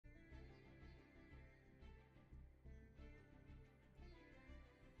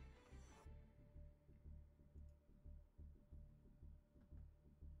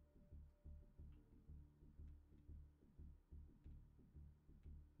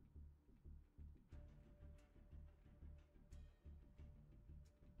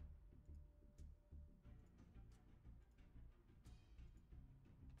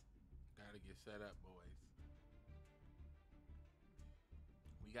Get set up, boys.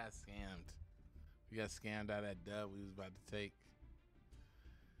 We got scammed. We got scammed out of that dub we was about to take.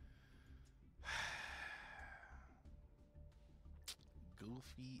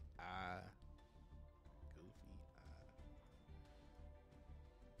 Goofy eye. Goofy eye.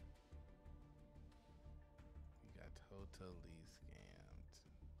 We got totally scammed.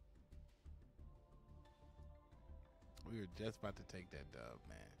 We were just about to take that dub,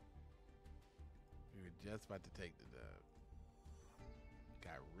 man. We were just about to take the dub.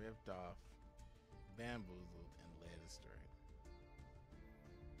 Got ripped off, bamboozled, and led astray.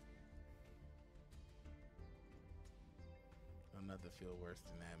 Nothing feel worse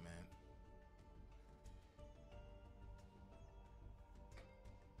than that, man.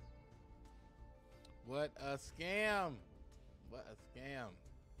 What a scam! What a scam!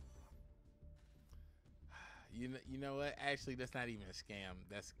 You know what? Actually, that's not even a scam.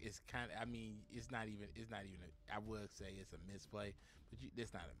 It's kind of. I mean, it's not even. I would say it's a misplay, but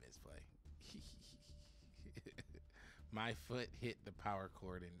it's not a misplay. My foot hit the power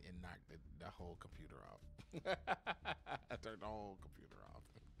cord and knocked the whole computer off. I turned the whole computer off.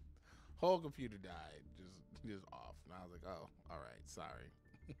 Whole computer died, just off. And I was like, oh, all right, sorry.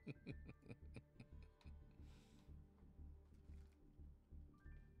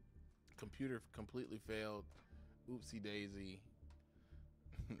 Computer completely failed. Oopsie daisy.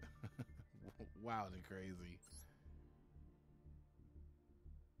 Wild and crazy.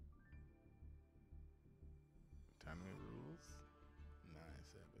 Tournament rules.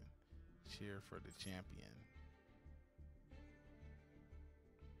 9-7. Cheer for the champion.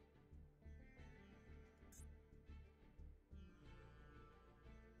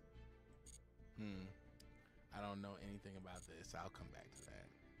 I don't know anything about this. I'll come back to that.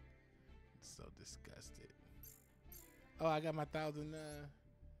 I'm so disgusted. Oh, I got my 1,000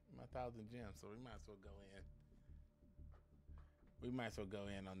 gems, so we might as well go in. We might as well go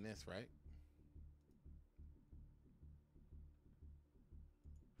in on this, right?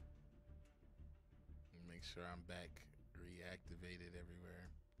 Make sure I'm back reactivated everywhere.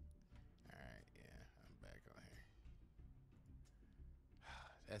 All right, yeah, I'm back on here.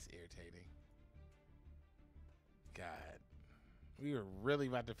 That's irritating. God, we were really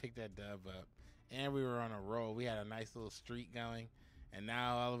about to pick that dub up, and we were on a roll. We had a nice little streak going, and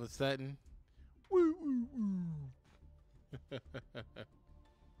now all of a sudden, woo, woo, woo.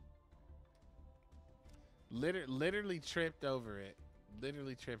 Literally tripped over it.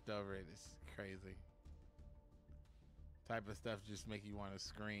 Literally tripped over it. It's crazy. Type of stuff just make you want to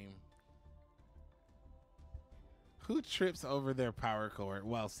scream. Who trips over their power cord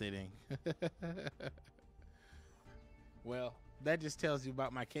while sitting? Well, that just tells you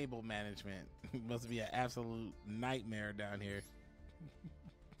about my cable management. It must be an absolute nightmare down here.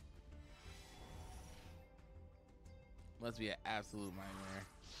 Must be an absolute nightmare.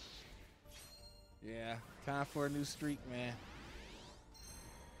 Yeah, time for a new streak, man.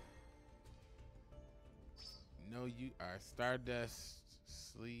 No, you are Stardust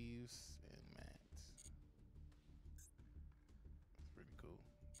sleeves and mats. That's pretty cool.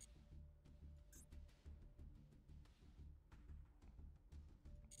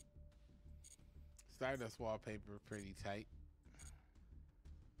 Stardust wallpaper, pretty tight.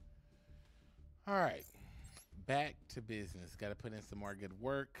 All right, back to business. Got to put in some more good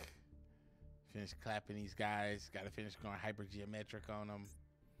work. Finish clapping these guys. Got to finish going hypergeometric on them.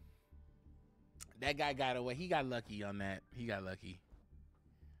 That guy got away. He got lucky on that. He got lucky.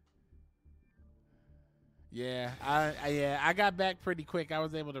 Yeah, I got back pretty quick. I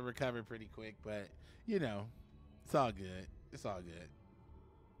was able to recover pretty quick, but you know, it's all good. It's all good.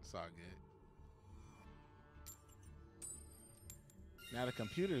 It's all good. Now the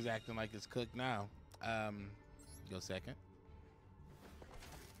computer's acting like it's cooked now. Go second.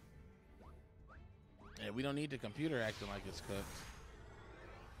 Yeah, we don't need the computer acting like it's cooked.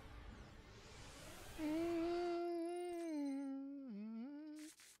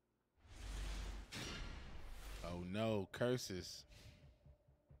 Oh no, curses.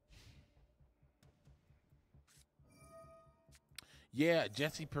 Yeah,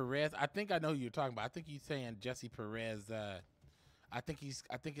 Jesse Perez. I think I know who you're talking about. I think he's saying Jesse Perez. I think it's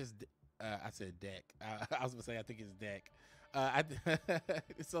I said deck. I was gonna say I think it's deck.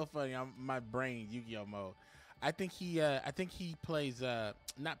 It's so funny. My brain Yu-Gi-Oh mode. I think he plays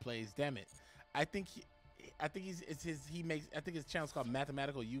not plays. Damn it. I think his channel's called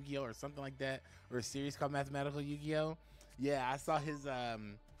Mathematical Yu-Gi-Oh or something like that, or a series called Mathematical Yu-Gi-Oh. Yeah, I saw his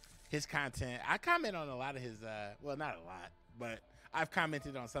content. I comment on a lot of his well, not a lot, but I've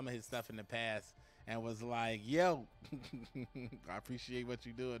commented on some of his stuff in the past and was like, yo, I appreciate what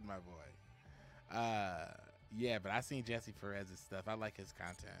you're doing, my boy. Yeah, but I seen Jesse Perez's stuff. I like his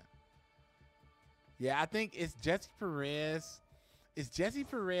content. Yeah, I think it's Jesse Perez. It's Jesse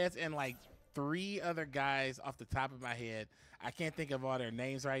Perez and like 3 other guys off the top of my head. I can't think of all their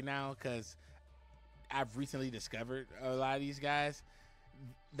names right now because I've recently discovered a lot of these guys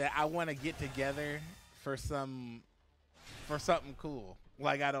that I want to get together for something cool.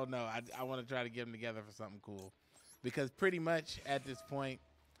 Like, I don't know. I want to try to get them together for something cool because pretty much at this point,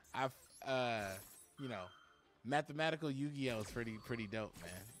 I've you know, mathematical Yu-Gi-Oh is pretty dope,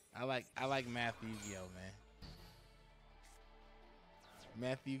 man. I like math Yu-Gi-Oh, man.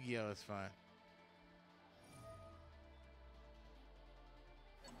 Math Yu-Gi-Oh is fun.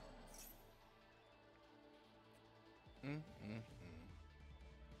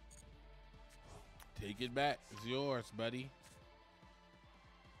 Take it back. It's yours, buddy.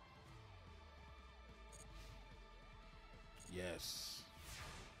 Yes.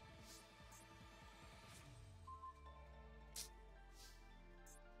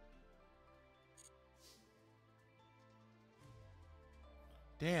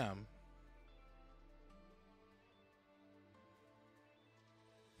 Damn.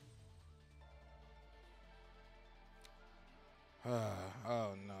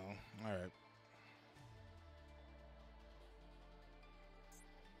 Oh no. All right.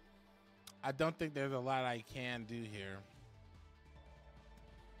 I don't think there's a lot I can do here.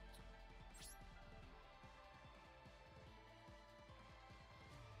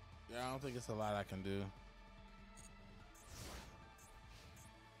 Yeah, I don't think it's a lot I can do.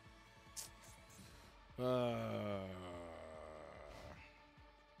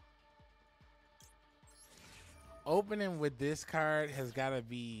 Opening with this card has got to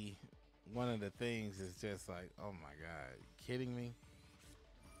be one of the things. It's just like, oh my god, you kidding me?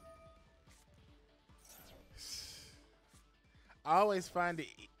 I always find it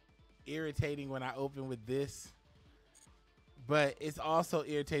irritating when I open with this, but it's also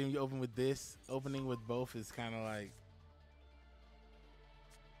irritating when you open with this. Opening with both is kind of like.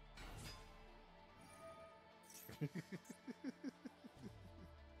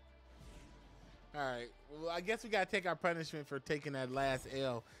 All right. Well, I guess we got to take our punishment for taking that last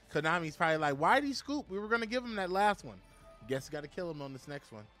L. Konami's probably like, why did he scoop? We were going to give him that last one. Guess we got to kill him on this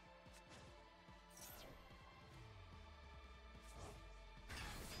next one.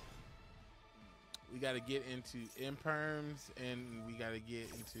 We got to get into imperms, and we got to get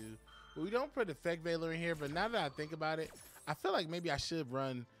into. Well, we don't put effect Veiler in here, but now that I think about it, I feel like maybe I should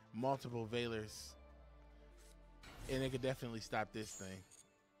run multiple Veilers, and it could definitely stop this thing.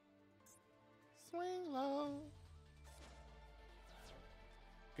 Swing low.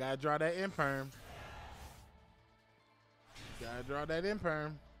 Gotta draw that imperm. Gotta draw that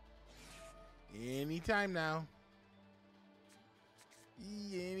imperm. Anytime now.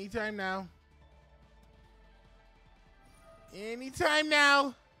 Anytime now. Anytime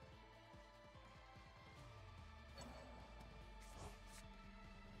now.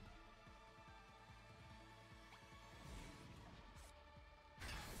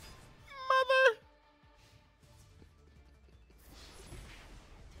 Mother.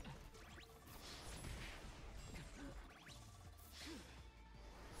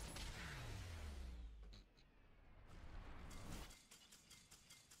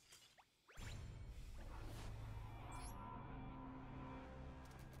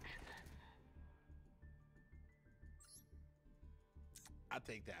 I'll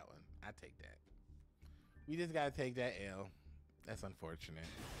take that one. I take that. We just gotta take that L. That's unfortunate.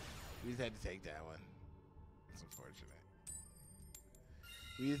 We just had to take that one. That's unfortunate.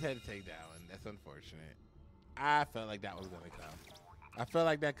 We just had to take that one. That's unfortunate. I felt like that was gonna come. I felt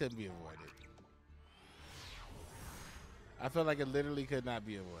like that couldn't be avoided. I felt like it literally could not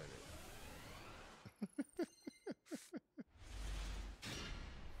be avoided.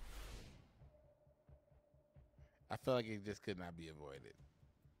 I feel like it just could not be avoided.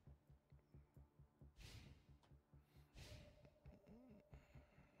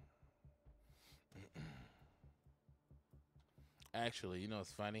 Actually, you know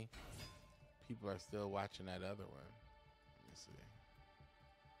what's funny? People are still watching that other one. Let me see.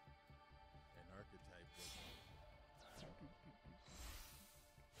 An archetype.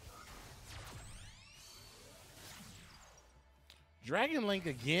 Dragon Link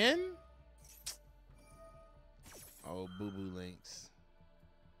again? Oh, Boo Boo Links.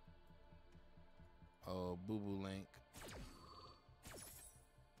 Oh, Boo Boo Link.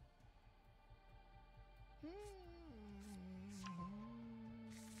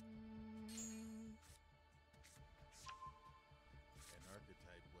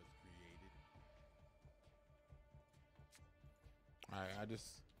 All right, I just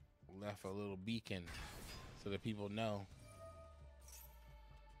left a little beacon so that people know.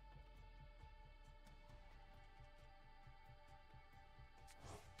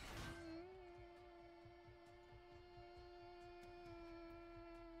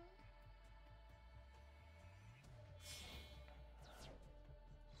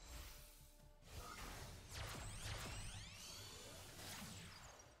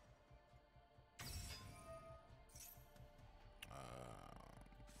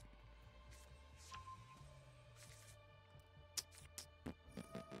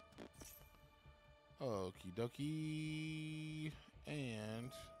 Okie dokie.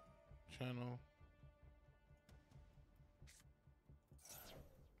 And channel.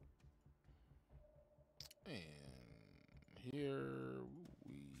 And here we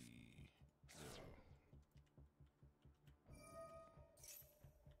go.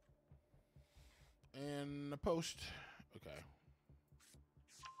 And the post. Okay.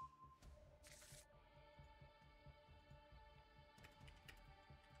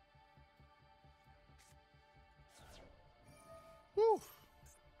 Woo.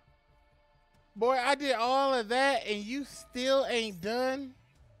 Boy, I did all of that and you still ain't done.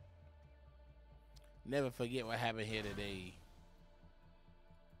 Never forget what happened here today.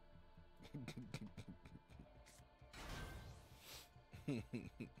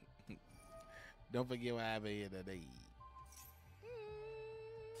 Don't forget what happened here today.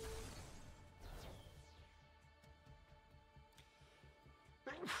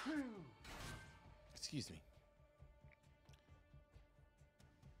 Excuse me.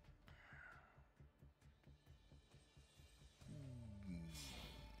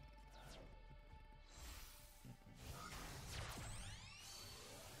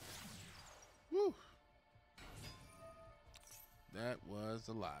 Woo. That was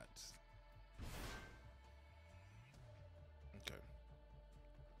a lot. Okay.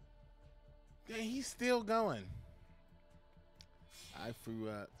 Dang, he's still going. I threw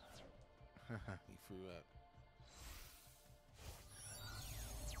up. He threw up.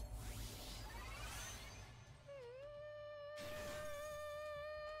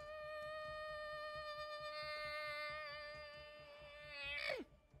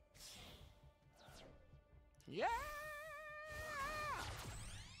 Yeah.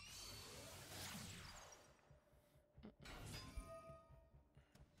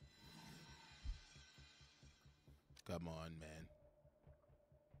 Come on, man.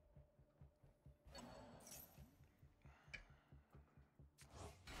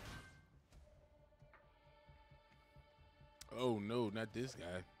 Oh no, not this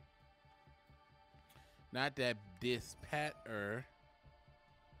guy. Not that dispatter.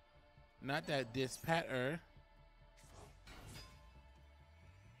 Not that dispatter.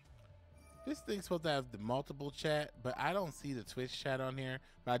 This thing's supposed to have the multiple chat, but I don't see the Twitch chat on here.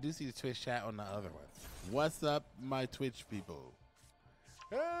 But I do see the Twitch chat on the other one. What's up, my Twitch people?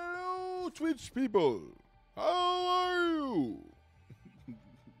 Hello, Twitch people. How are you?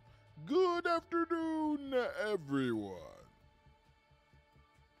 Good afternoon, everyone.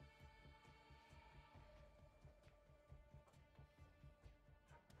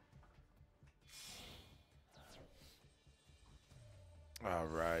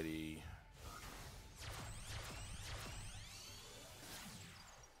 Alrighty.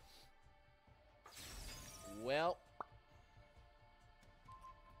 Well,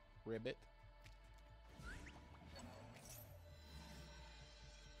 ribbit.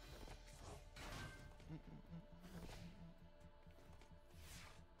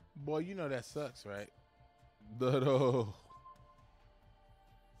 Boy, you know that sucks, right? But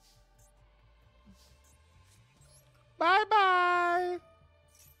bye-bye.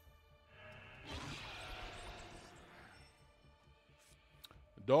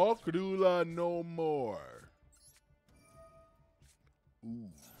 Dark Rula no more. Ooh,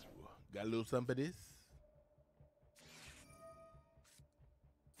 got a little something for this?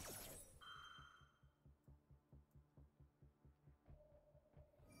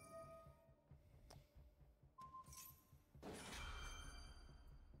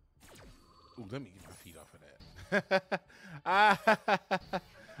 Ooh, let me get my feet off of that. I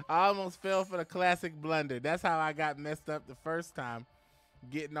almost fell for the classic blunder. That's how I got messed up the first time.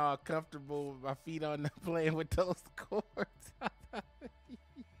 Getting all comfortable with my feet on the playing with those cords.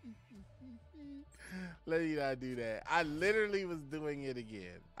 Let me not do that. I literally was doing it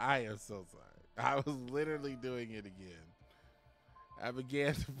again. I am so sorry. I was literally doing it again. I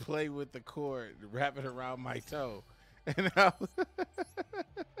began to play with the cord, wrap it around my toe. And I was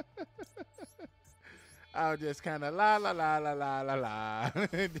just kind of la la la la la la la.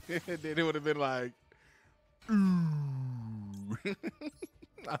 Then it would have been like, ooh.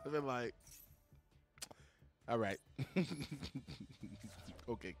 I've been like, all right.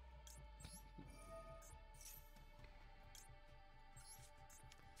 Okay.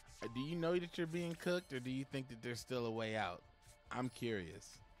 Do you know that you're being cooked, or do you think that there's still a way out? I'm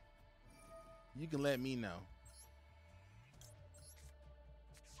curious. You can let me know.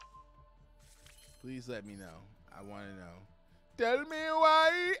 Please let me know. I want to know. Tell me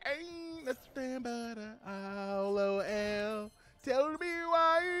why ain't nothing but a LOL. Tell me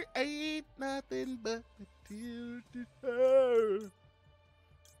why ain't nothing but a tear.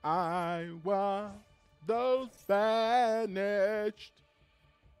 I want those vanished.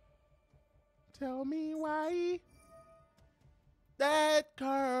 Tell me why that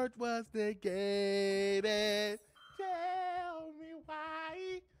card was negated. Tell me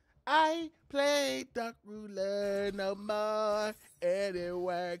why I played Duck Ruler no more, and it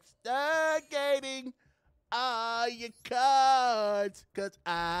works negating all your cards, 'cause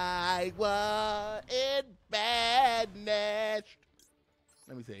I want it banished.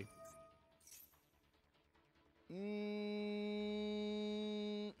 Let me see.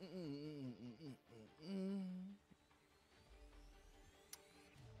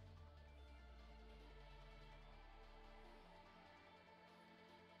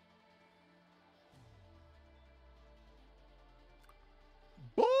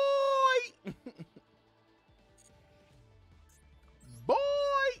 Boy! Boy!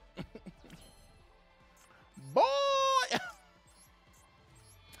 Boy!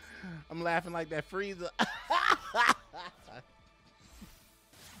 I'm laughing like that Frieza.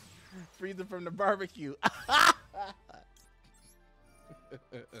 Frieza from the barbecue.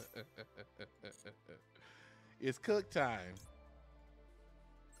 It's cook time.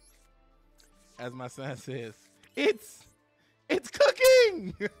 As my son says, it's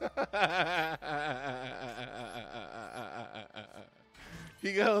cooking.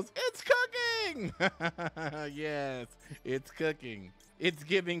 He goes, it's cooking. Yes, it's cooking. It's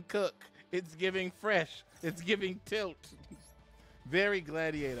giving cook. It's giving fresh. It's giving tilt. Very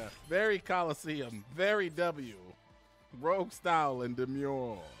Gladiator. Very Coliseum. Very W. Rogue style and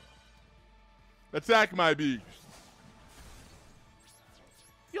demure. Attack my beast.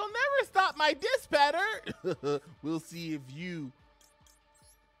 You'll never stop my dispatter. We'll see if you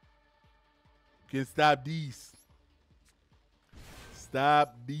can stop these.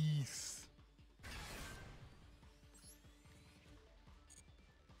 Stop these.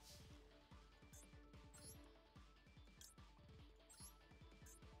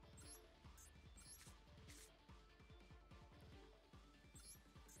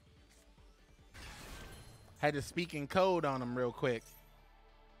 Had to speak in code on him real quick.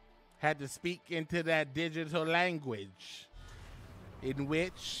 Had to speak into that digital language in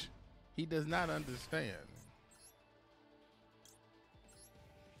which he does not understand.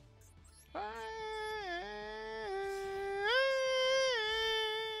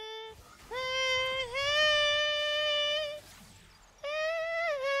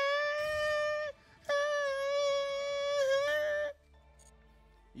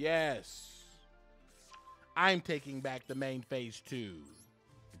 Yes. I'm taking back the main phase 2.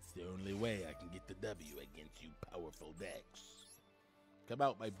 It's the only way I can get the W against you powerful decks. Come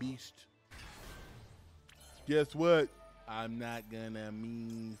out, my beast. Guess what? I'm not gonna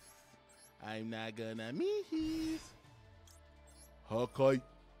miss. I'm not gonna miss. Hawkeye.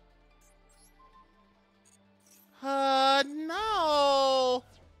 No.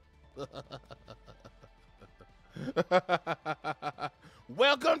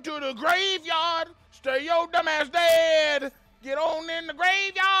 Welcome to the graveyard. Stay your dumb ass dead. Get on in the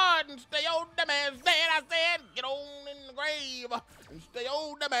graveyard and stay your dumb ass dead. I said, get on in the grave and stay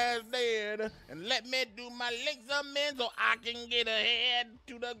your dumb ass dead. And let me do my legs in so I can get ahead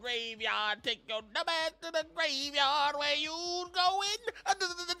to the graveyard. Take your dumb ass to the graveyard where you going.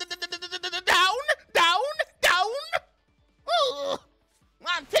 Down.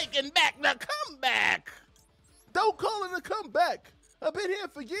 I'm taking back the comeback. Don't call it a comeback. I've been here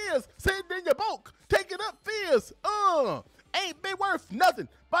for years, sitting in your bulk, taking up fears. Ain't been worth nothing.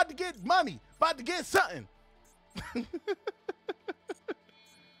 About to get money. About to get something.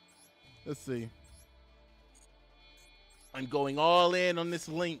 Let's see. I'm going all in on this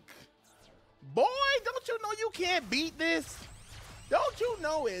link. Boy, don't you know you can't beat this? Don't you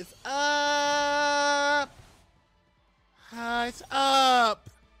know it's up? It's up.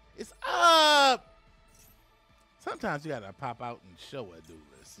 It's up. Sometimes you gotta pop out and show a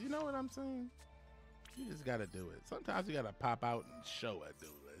duelist. You know what I'm saying? You just gotta do it. Sometimes you gotta pop out and show a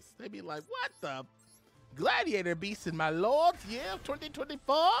duelist. They be like, what the? Gladiator beast in my lords? Yeah,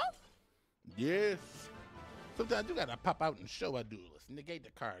 2024? Yes. Sometimes you gotta pop out and show a duelist. Negate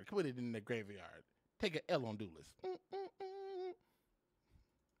the card. Put it in the graveyard. Take an L on duelist.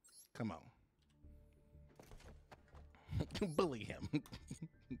 Come on. Bully him.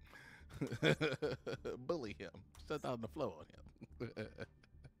 Bully him. Shut down the flow on him.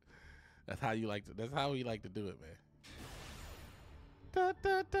 That's how you like to. That's how we like to do it, man. Da,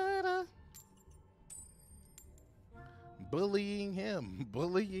 da, da, da. Bullying him.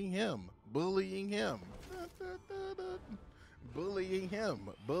 Bullying him. Bullying him. Da, da, da, da. Bullying him.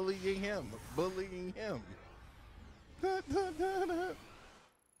 Bullying him. Bullying him. Da, da, da, da.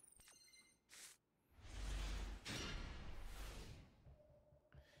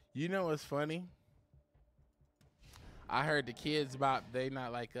 You know what's funny? I heard the kids about they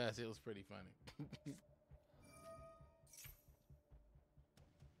not like us. It was pretty funny.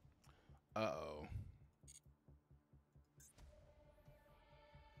 Uh-oh.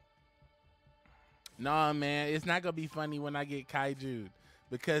 Nah, man, it's not gonna be funny when I get kaiju'd.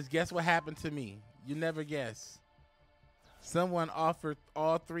 Because guess what happened to me? You never guess. Someone offered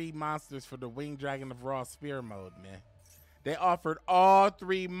all 3 monsters for the Winged Dragon of Raw Spear mode, man. They offered all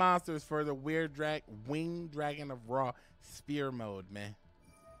 3 monsters for the Winged Dragon of Raw Spear mode, man.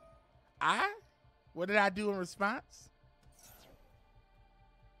 What did I do in response?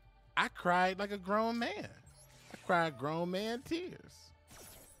 I cried like a grown man. I cried grown man tears.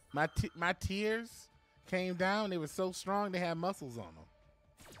 My tears came down. They were so strong they had muscles on them.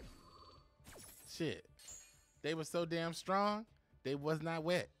 Shit. They were so damn strong, they was not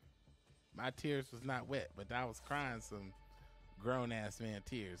wet. My tears was not wet, but I was crying some grown-ass man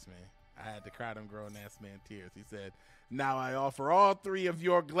tears, man. I had to cry them grown-ass man tears. He said, now I offer all 3 of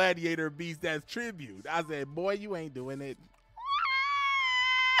your gladiator beasts as tribute. I said, boy, you ain't doing it.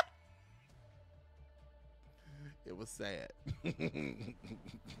 It was sad.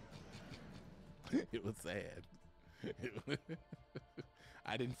 It was sad.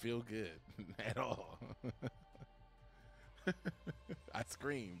 I didn't feel good at all. I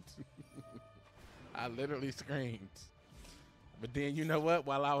screamed. I literally screamed. But then you know what?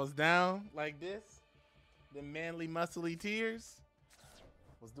 While I was down like this, the manly muscly tears,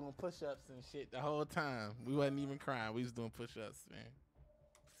 was doing push-ups and shit the whole time. We wasn't even crying. We was doing push-ups, man.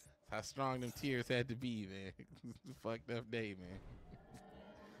 That's how strong them tears had to be, man. Fucked up day, man.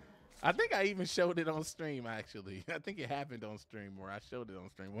 I think I even showed it on stream, actually. I think it happened on stream, or I showed it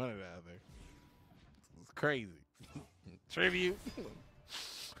on stream, one or the other. It was crazy. Tribute.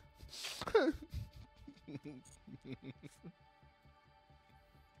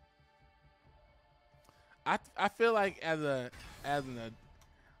 I feel like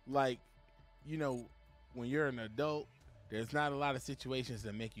like, you know, when you're an adult, there's not a lot of situations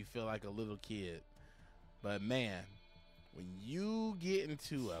that make you feel like a little kid. But man, when you get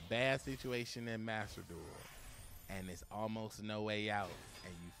into a bad situation in Master Duel and it's almost no way out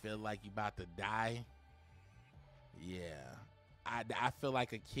and you feel like you're about to die, yeah, I feel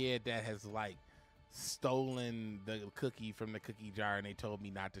like a kid that has like stolen the cookie from the cookie jar and they told me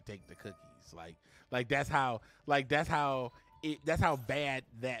not to take the cookies. That's how bad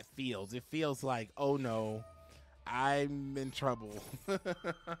that feels. It feels like, oh no, I'm in trouble.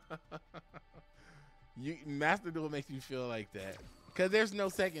 Master Duel makes you feel like that because there's no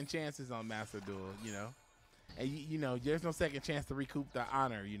second chances on Master Duel, you know, and you know there's no second chance to recoup the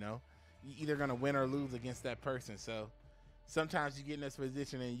honor. You know, you're either gonna win or lose against that person. So sometimes you get in this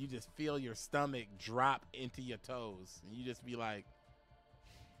position and you just feel your stomach drop into your toes, and you just be like,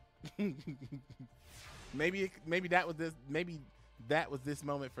 maybe that was this. Maybe that was this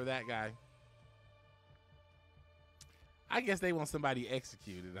moment for that guy. I guess they want somebody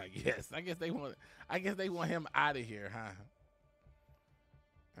executed. I guess they want him out of here, huh?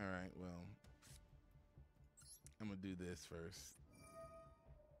 All right. Well, I'm gonna do this first.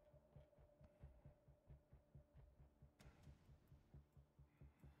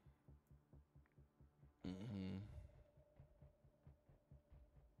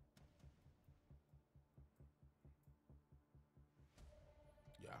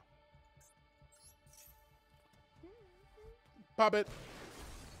 Yeah. Pop it.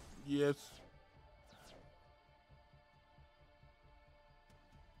 Yes.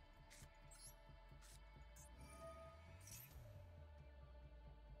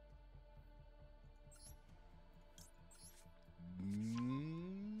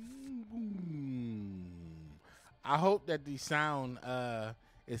 I hope that the sound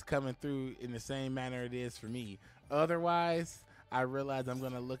is coming through in the same manner it is for me. Otherwise, I realize I'm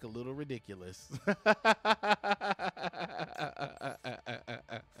going to look a little ridiculous.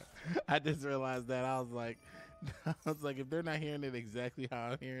 I just realized that. I was like, if they're not hearing it exactly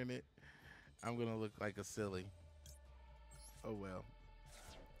how I'm hearing it, I'm gonna look like a silly. Oh well.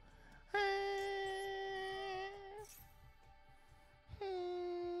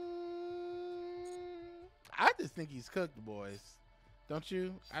 I just think he's cooked, boys. Don't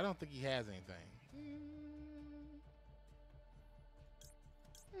you? I don't think he has anything.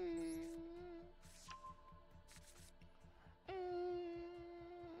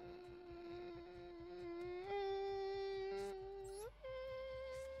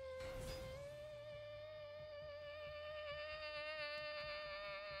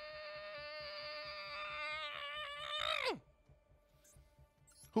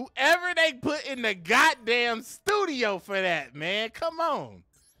 Whoever they put in the goddamn studio for that, man. Come on.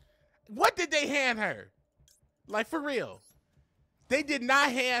 What did they hand her? Like, for real. They did not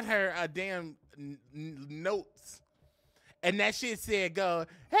hand her a damn notes. And that shit said, go,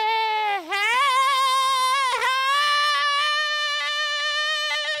 hey, hey,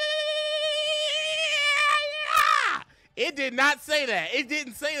 hey. It did not say that. It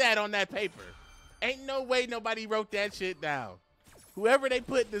didn't say that on that paper. Ain't no way nobody wrote that shit down. Whoever they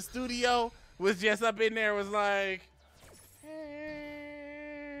put in the studio was just up in there was like,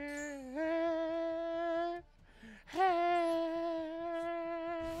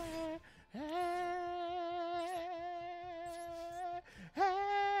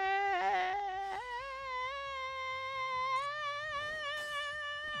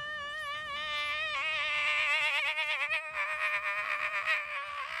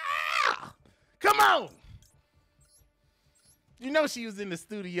 come on. You know she was in the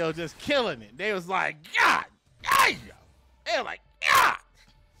studio just killing it. They was like, God, damn. They were like, God.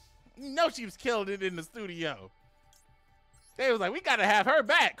 You know she was killing it in the studio. They was like, we got to have her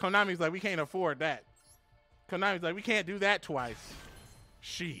back. Konami's like, we can't afford that. Konami's like, we can't do that twice.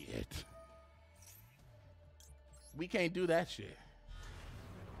 Shit. We can't do that shit.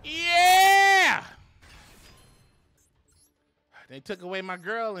 Yeah. They took away my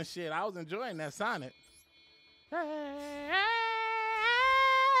girl and shit. I was enjoying that Sonic.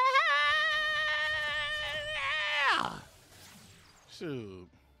 Shoot.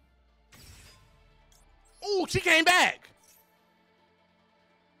 Ooh, she came back.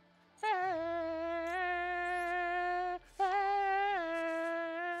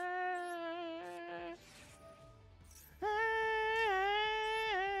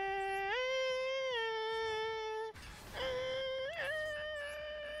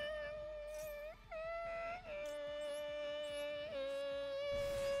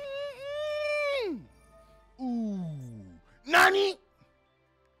 Ooh. Nani?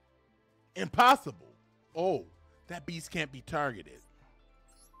 Impossible. Oh, that beast can't be targeted.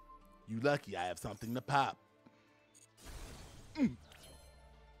 You lucky I have something to pop.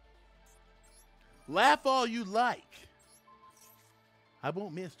 Laugh all you like. I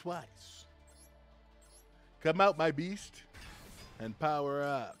won't miss twice. Come out, my beast, and power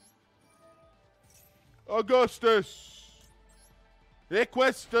up. Augustus.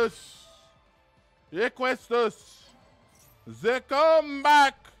 Equestus. Equestus. They come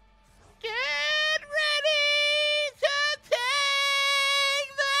back. Get ready to take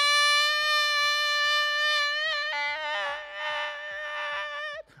that.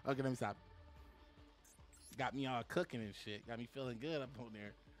 Okay, let me stop. Got me all cooking and shit. Got me feeling good up on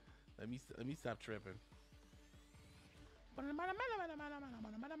there. Let me stop tripping.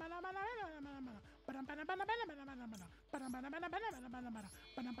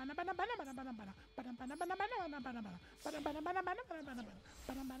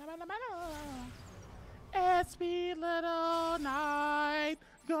 SB little night,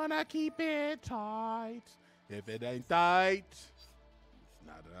 gonna keep it tight. If it ain't tight, it's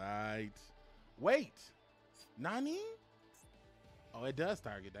not right. Wait, Nani? Oh, it does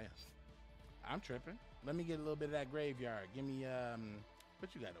target. Damn, I'm tripping. Let me get a little bit of that graveyard. Give me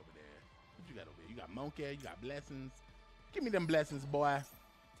what you got over there? What you got over there? You got Monkey, you got blessings. Give me them blessings, boy.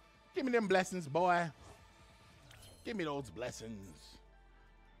 Give me them blessings, boy. Give me those blessings.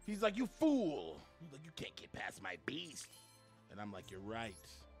 He's like, you fool. He's like, you can't get past my beast. And I'm like, you're right.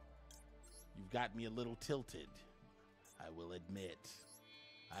 You've got me a little tilted. I will admit.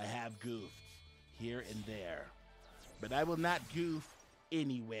 I have goofed here and there. But I will not goof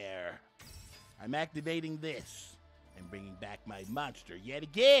anywhere. I'm activating this and bringing back my monster yet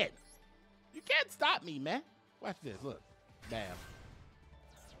again. You can't stop me, man. Watch this. Look. Bam.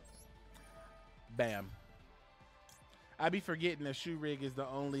 Bam. I be forgetting that Shurig is the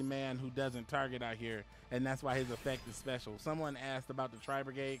only man who doesn't target out here, and that's why his effect is special. Someone asked about the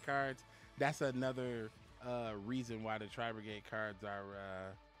Tri-Brigade cards. That's another reason why the Tri-Brigade cards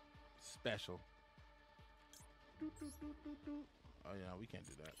are special. Oh, yeah, we can't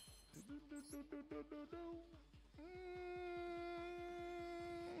do that.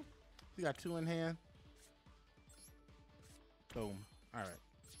 You got 2 in hand. Boom. All right.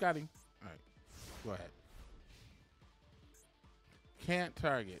 Got him. All right. Go ahead. Can't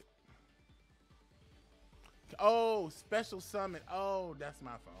target. Oh, special summon. Oh, that's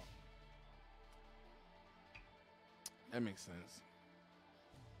my fault. That makes sense.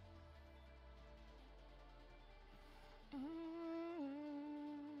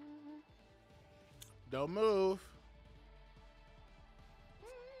 Don't move.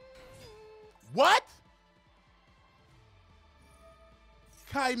 What?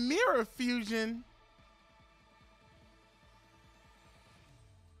 Chimera fusion.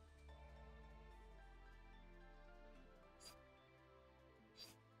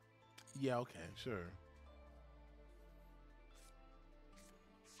 Yeah, okay, sure.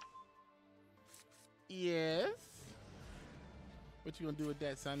 Yes. What you gonna do with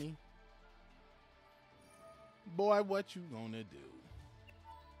that, Sonny? Boy, what you gonna do?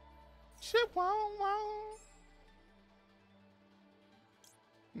 Chip wong wong.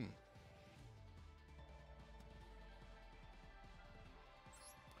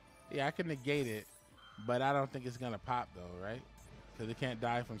 Yeah, I can negate it, but I don't think it's gonna pop though, right? Because it can't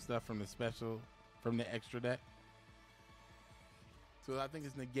die from stuff from the special, from the extra deck. So I think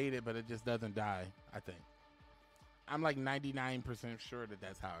it's negated, but it just doesn't die, I think. I'm like 99% sure that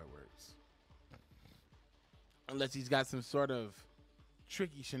that's how it works. Unless he's got some sort of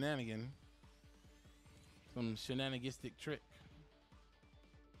tricky shenanigan. Some shenanigistic trick.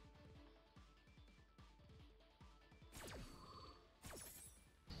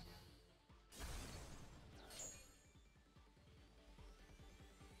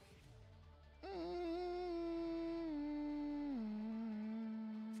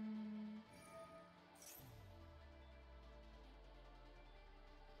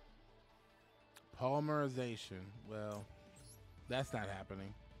 Polymerization. Well, that's not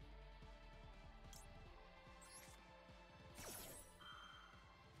happening.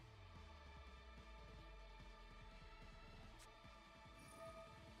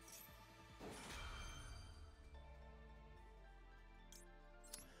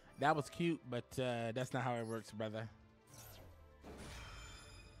 That was cute, but that's not how it works, brother.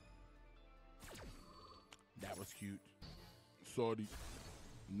 That was cute. Sorry.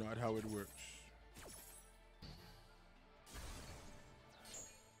 Not how it works.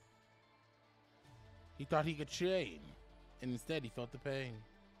 He thought he could chain, and instead he felt the pain.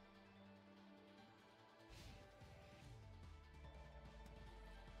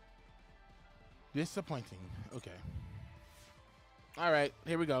 Disappointing. Okay. All right,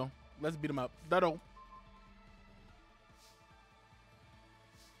 here we go. Let's beat him up. Duddle.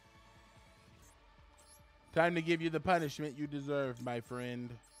 Time to give you the punishment you deserve, my friend.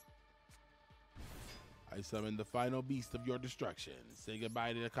 I summon the final beast of your destruction. Say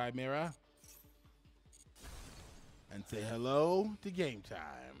goodbye to the Chimera. And say hello to game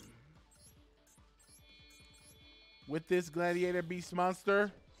time. With this Gladiator Beast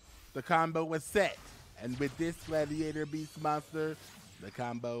monster, the combo was set. And with this Gladiator Beast monster, the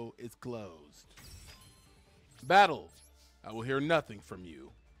combo is closed. Battle. I will hear nothing from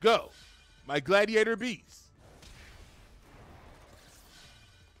you. Go, my Gladiator Beast.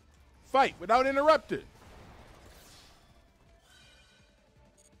 Fight without interrupting.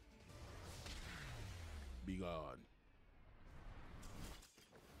 Be gone.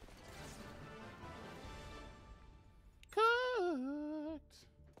 Cooked.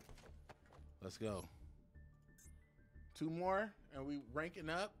 Let's go. 2 more, and we ranking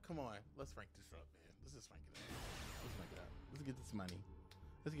up. Come on, let's rank this up, man. Let's just rank it up. Let's rank it up. Let's get this money.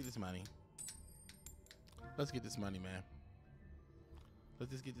 Let's get this money. Let's get this money, man.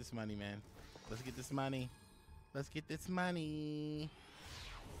 Let's just get this money, man. Let's get this money. Let's get this money.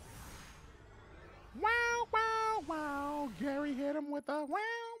 Wow, wow, wow. Gary hit him with a wow, wow,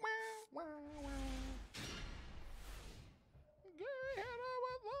 wow, wow. Gary hit him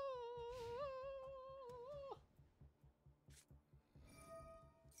with a...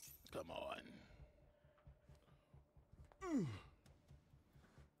 Come on.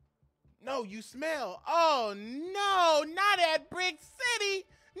 No, you smell. Oh, no, not at Brick City.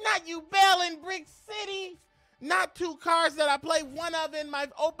 Not you bailing Brick City. Not 2 cards that I play one of in my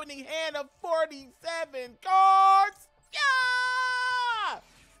opening hand of 47 cards. Yeah!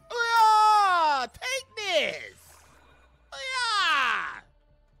 Yeah! Take this. Yeah!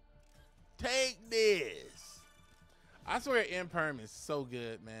 Take this. I swear Imperm is so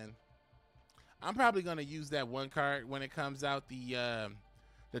good, man. I'm probably going to use that 1 card when it comes out, the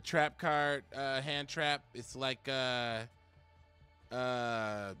trap card, hand trap. It's like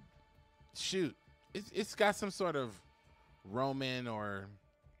shoot, it's got some sort of Roman or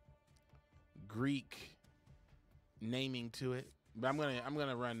Greek naming to it, but I'm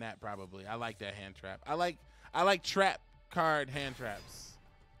gonna run that probably. I like that hand trap. I like trap card hand traps.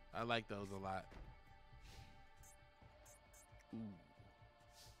 I like those a lot. Ooh.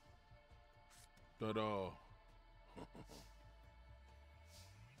 Ta-da.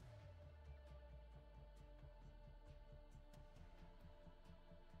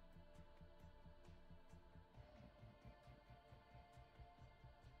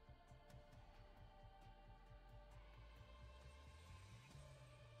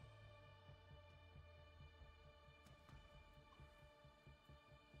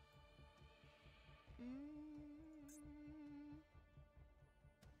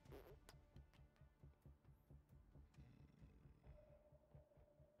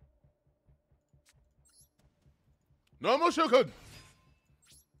 Normal Shogun.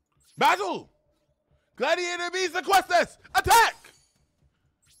 Battle. Gladiator beats the Questus. Attack.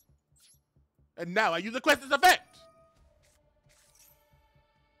 And now I use the Questus effect.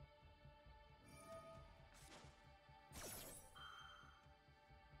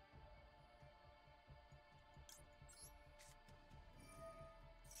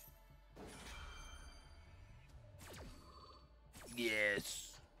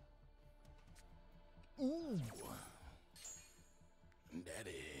 Yes. Ooh.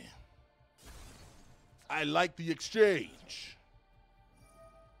 Daddy. I like the exchange.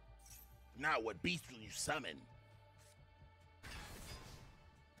 Now what beast will you summon?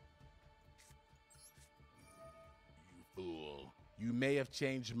 You fool. You may have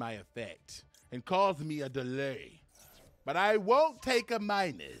changed my effect and caused me a delay, but I won't take a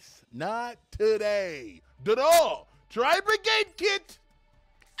minus. Not today. Da-da! Try Brigade Kit!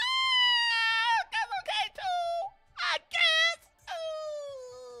 That's okay too, I guess.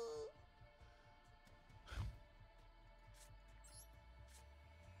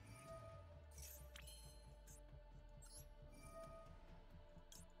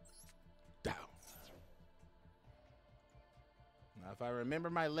 Down. Now, if I remember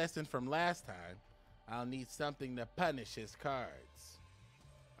my lesson from last time, I'll need something to punish his cards.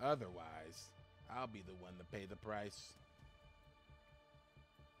 Otherwise, I'll be the one to pay the price.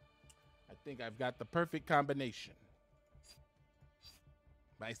 I think I've got the perfect combination.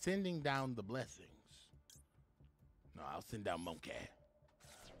 By sending down the blessings. No, I'll send down Monkey.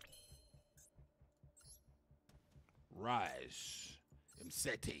 Rise,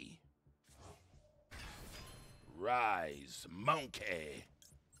 Imseti. Rise, Monkey.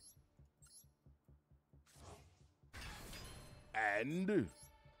 And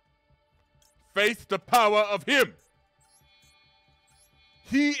face the power of him.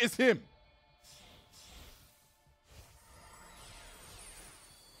 He is him.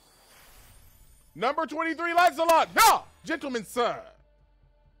 Number 23, Lancelot. No, gentlemen, sir.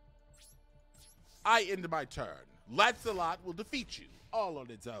 I end my turn. Lancelot will defeat you all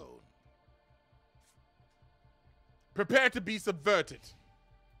on its own. Prepare to be subverted.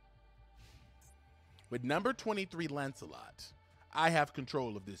 With number 23, Lancelot, I have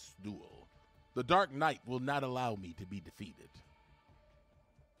control of this duel. The Dark Knight will not allow me to be defeated.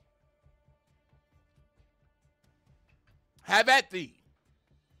 Have at thee.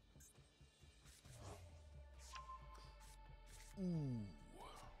 Ooh.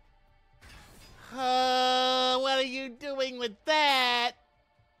 What are you doing with that?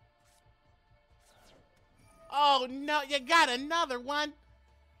 Oh, no, you got another one.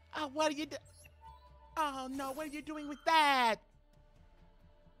 Oh, what are you doing? Oh, no, what are you doing with that?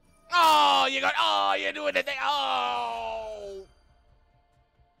 Oh, you're doing the thing. Oh.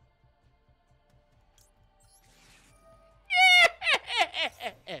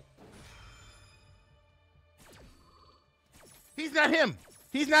 He's not him.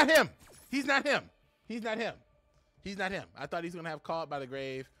 He's not him. He's not him. He's not him. He's not him. I thought he's going to have Caught by the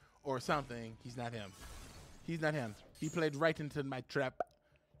Grave or something. He's not him. He's not him. He played right into my trap.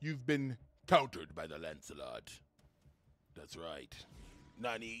 You've been countered by the Lancelot. That's right.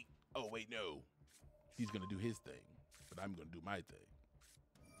 Nani. Oh, wait, no. He's going to do his thing, but I'm going to do my thing.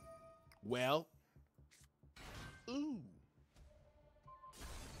 Well. Ooh.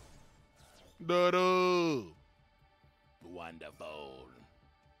 Da-da. Wonderful.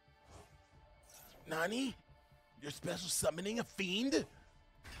 Nani? You're special summoning a fiend?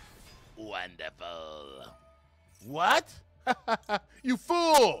 Wonderful. What? You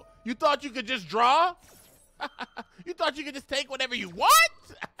fool! You thought you could just draw? You thought you could just take whatever you want?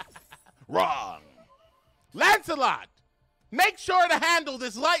 Wrong. Lancelot, make sure to handle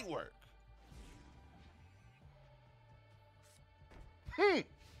this light work.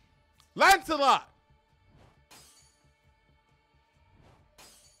 Lancelot!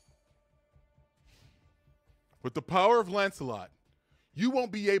 With the power of Lancelot, you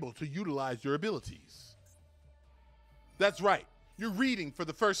won't be able to utilize your abilities. That's right. You're reading for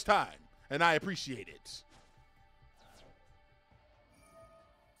the first time, and I appreciate it.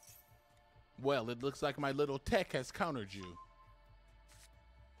 Well, it looks like my little tech has countered you.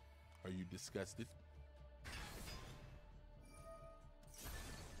 Are you disgusted?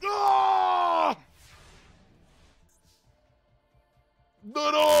 Oh!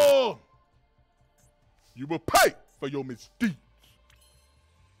 No! You will pay for your misdeeds.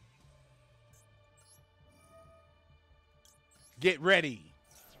 Get ready.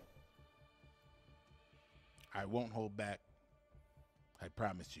 I won't hold back. I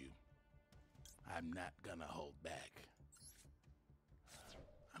promise you. I'm not gonna hold back.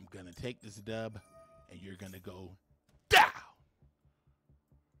 I'm gonna take this dub and you're gonna go down.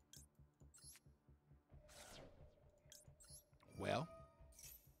 Well,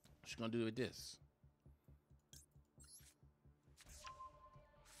 what you gonna do with this?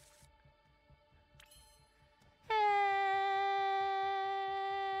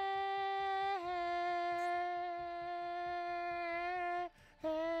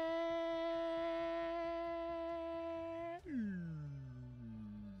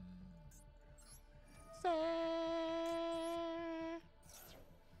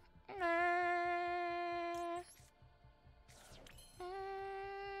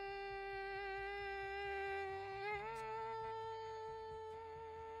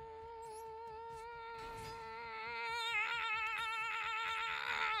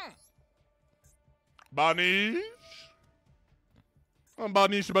 Banish.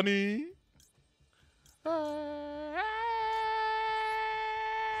 Banish, Banish.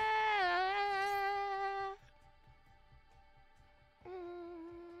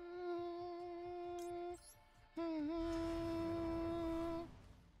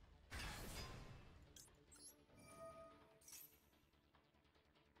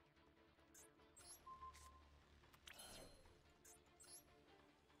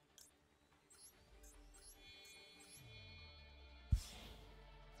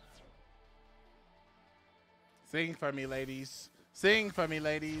 Sing for me, ladies. Sing for me,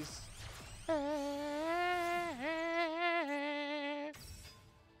 ladies.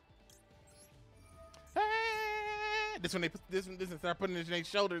 This when they put this and start putting it in their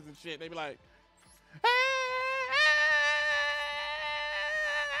shoulders and shit. They be like,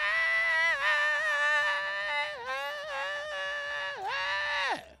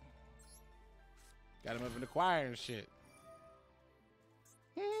 got him up in the choir and shit.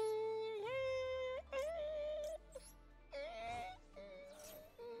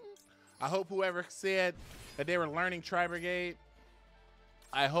 I hope whoever said that they were learning Tri-Brigade,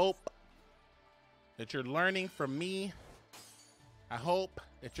 I hope that you're learning from me. I hope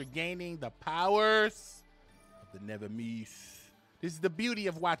that you're gaining the powers of the Never Miss. This is the beauty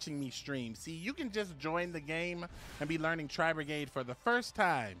of watching me stream. See, you can just join the game and be learning Tri-Brigade for the first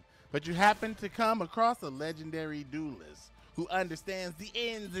time, but you happen to come across a legendary duelist who understands the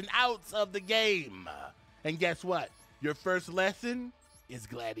ins and outs of the game. And guess what? Your first lesson is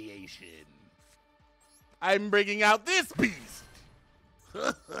gladiation. I'm bringing out this beast.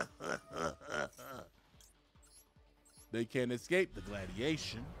 They can't escape the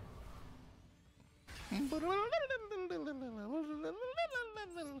gladiation.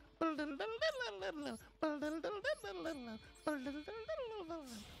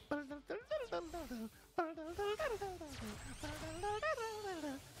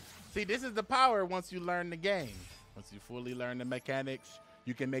 See, this is the power once you learn the game. Once you fully learn the mechanics,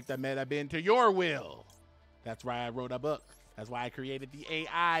 you can make the meta bend to your will. That's why I wrote a book. That's why I created the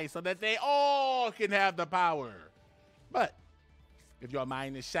AI, so that they all can have the power. But if your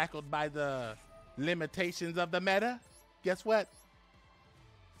mind is shackled by the limitations of the meta, guess what?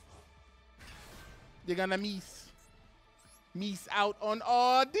 You're gonna miss out on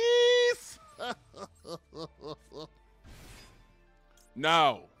all this.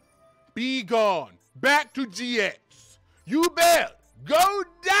 Now, be gone. Back to GX. You bet. Go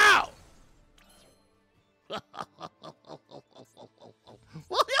down.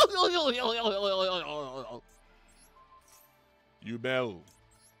 You bell.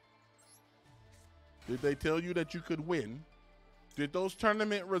 Did they tell you that you could win? Did those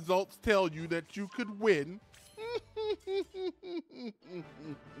tournament results tell you that you could win?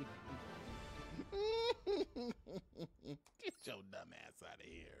 Get your dumb ass out of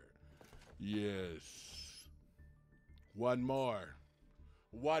here. Yes. One more.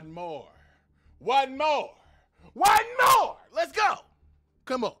 One more. One more. One more. Let's go.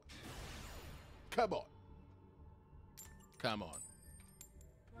 Come on. Come on. Come on.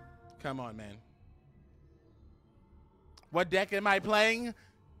 Come on, man. What deck am I playing?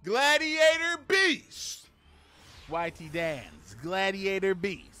 Gladiator Beast. YTDan's Gladiator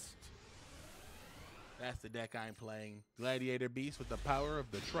Beast. That's the deck I'm playing. Gladiator Beast with the power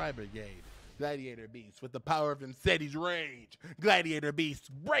of the Tri-Brigade. Gladiator Beast with the power of Insetti's Rage. Gladiator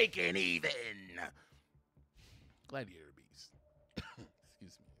Beast breaking even. Gladiator Beast.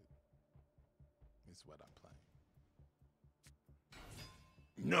 Excuse me. This is what I'm playing.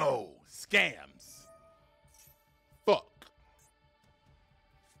 No scams. Fuck.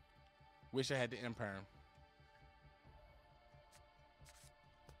 Wish I had the Empire.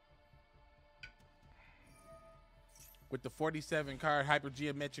 With the 47 card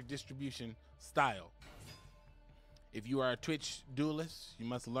hypergeometric distribution style. If you are a Twitch duelist, you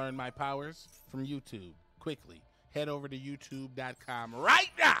must learn my powers from YouTube quickly. Head over to youtube.com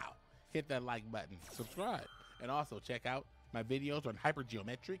right now. Hit that like button, subscribe, and also check out my videos on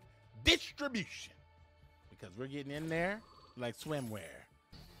hypergeometric distribution, because we're getting in there like swimwear.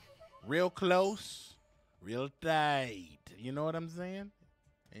 Real close, real tight. You know what I'm saying?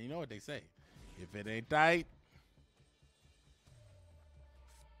 And you know what they say. If it ain't tight,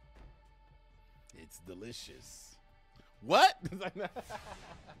 it's delicious. What?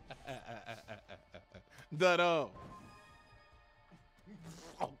 Duh.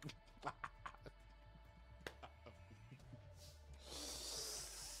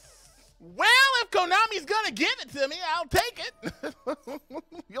 Well, if Konami's gonna give it to me, I'll take it.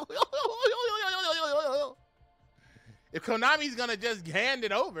 If Konami's gonna just hand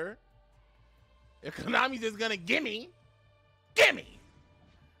it over, if Konami's just gonna gimme.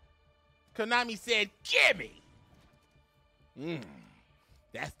 Konami said, gimme.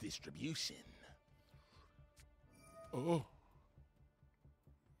 That's distribution. Oh.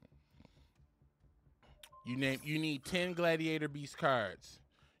 You need 10 Gladiator Beast cards.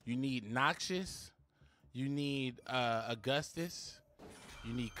 You need Noxious. You need Augustus.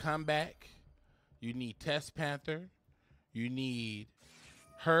 You need Comeback. You need Test Panther. You need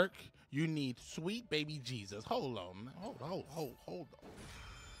Herc. You need Sweet Baby Jesus. Hold on. Hold on.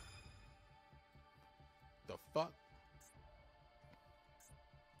 The fuck?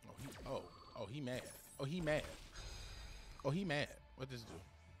 Oh, he mad. Oh, he mad. What does this do?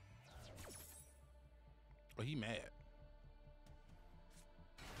 Oh, he mad.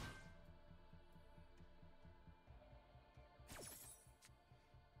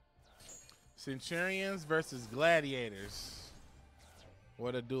 Centurions versus Gladiators.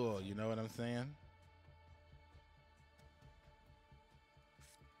 What a duel, you know what I'm saying?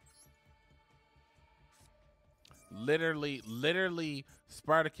 Literally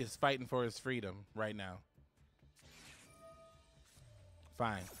Spartacus fighting for his freedom right now.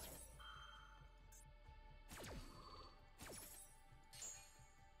 Fine.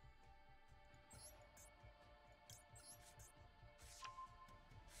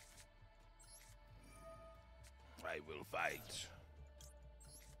 I will fight.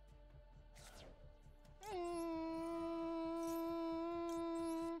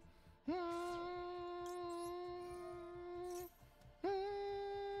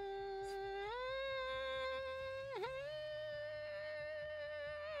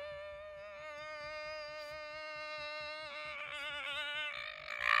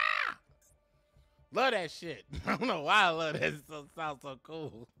 Love that shit. I don't know why I love that. It sounds so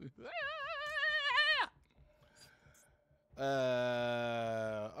cool.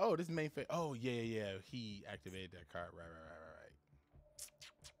 Oh, this main phase. Oh, yeah. He activated that card. Right.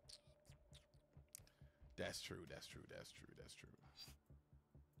 That's true.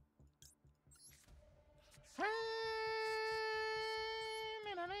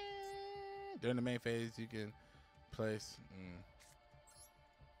 During the main phase, you can place.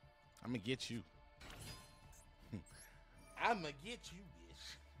 I'm gonna get you. I'ma get you,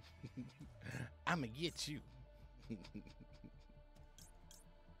 bitch. I'ma get you.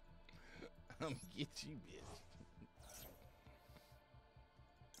 I'ma get you, bitch.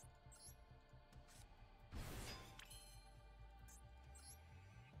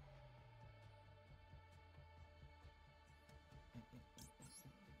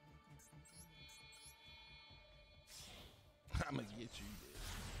 I'ma get you, bitch.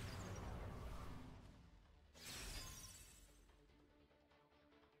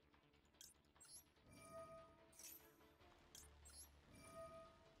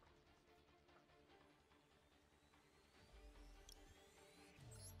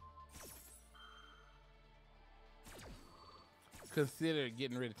 Consider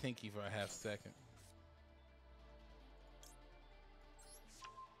getting rid of Tinky for a half second.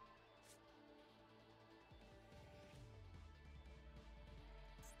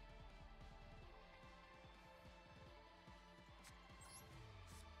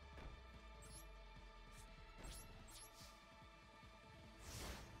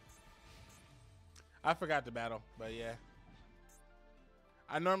 I forgot to battle, but yeah.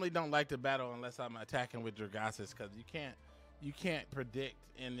 I normally don't like to battle unless I'm attacking with Dragasis because you can't predict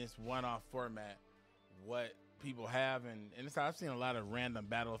in this one-off format what people have, and so I've seen a lot of random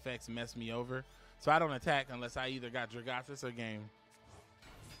battle effects mess me over. So I don't attack unless I either got Dragasis or game.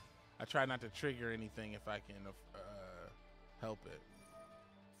 I try not to trigger anything if I can help it.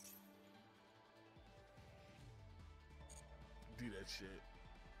 Do that shit.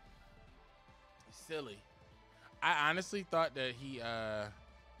 He's silly. I honestly thought that he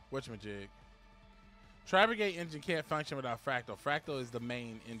whatchamajig. Tri-Brigade engine can't function without Fractal. Fractal is the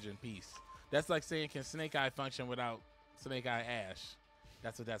main engine piece. That's like saying, can Snake Eye function without Snake Eye Ash?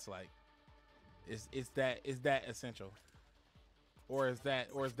 That's what that's like. Is that essential? Or is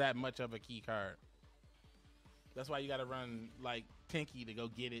that much of a key card? That's why you gotta run like Tinky to go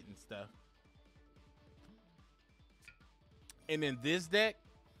get it and stuff. And in this deck,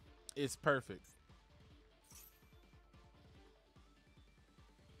 it's perfect.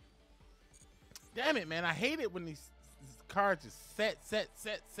 Damn it, man. I hate it when these cards just set.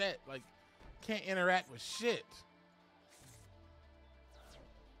 Like, can't interact with shit.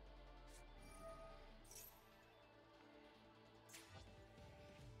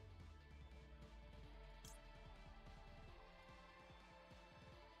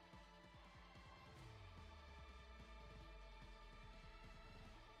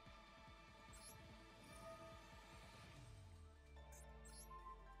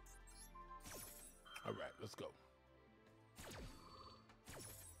 All right, let's go.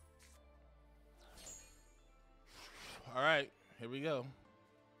 All right, here we go.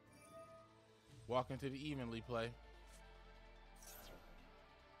 Walking to the evenly play.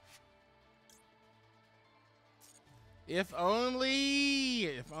 If only.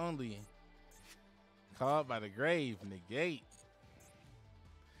 Called by the Grave, negate.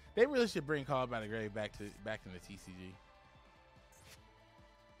 They really should bring Called by the Grave back in the TCG.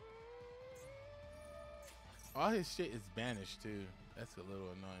 All his shit is banished too. That's a little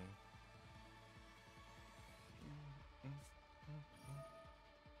annoying.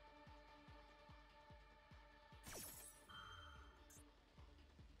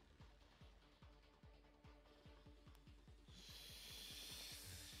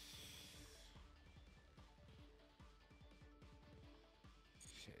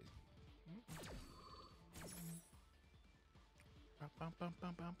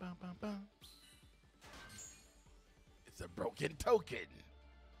 It's a broken token.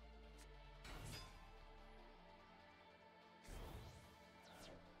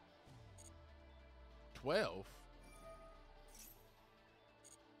 12.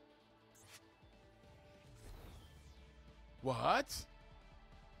 What?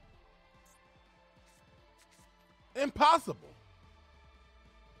 Impossible.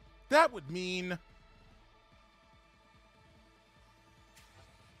 That would mean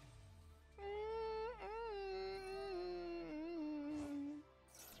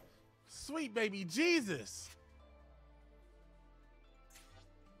sweet baby Jesus.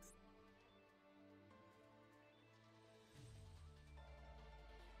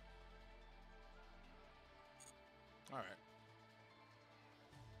 All right.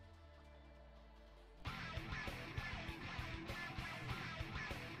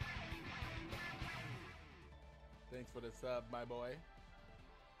 Thanks for the sub, my boy.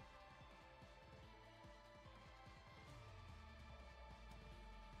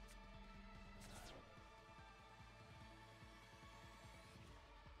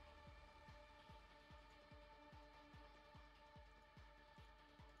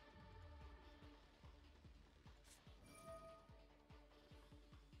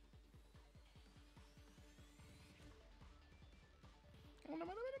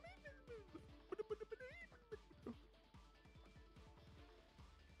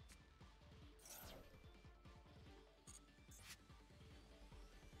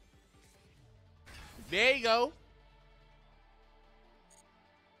 There you go.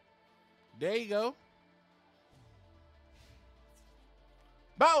 There you go.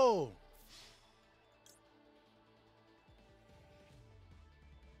 Bow.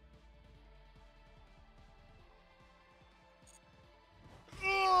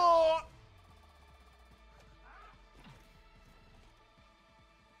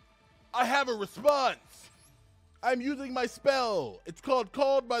 I have a response. I'm using my spell. It's called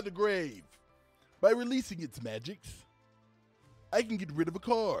Called by the Grave. By releasing its magics, I can get rid of a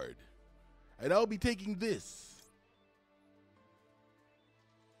card. And I'll be taking this.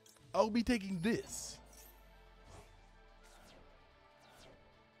 I'll be taking this.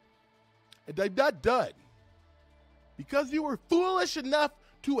 And I'm not done. Because you were foolish enough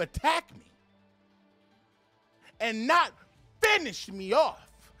to attack me, and not finish me off.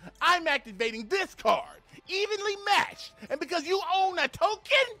 I'm activating this card, evenly matched, and because you own a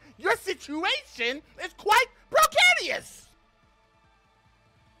token, your situation is quite precarious.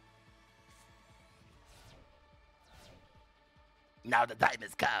 Now the time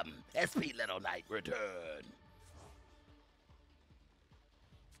has come. SP Little Knight, return.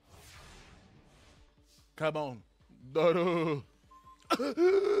 Come on.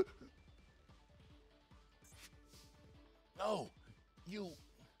 No,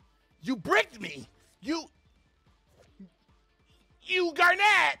 you bricked me. You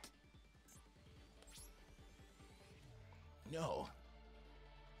Garnett. No,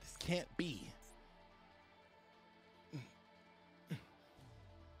 this can't be.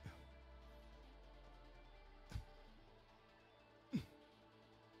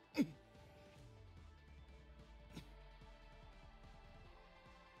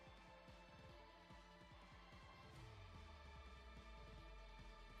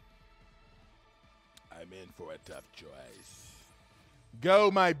 I'm in for a tough choice. Go,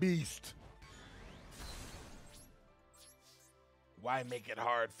 my beast. Why make it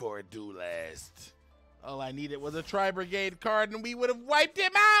hard for a duelist? All I needed was a Tri-Brigade card and we would have wiped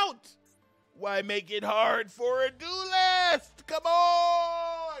him out. Why make it hard for a duelist? Come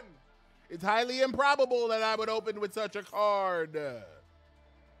on. It's highly improbable that I would open with such a card.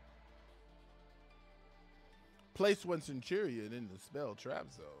 Place one Centurion in the spell trap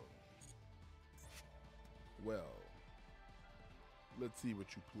zone. Well, let's see what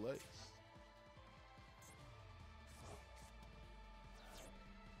you place.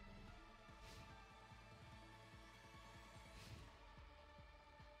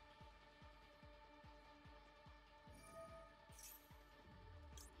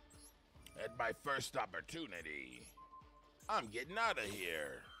 At my first opportunity, I'm getting out of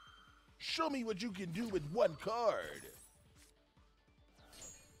here. Show me what you can do with one card.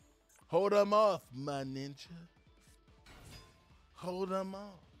 Hold them off, my ninja. Hold them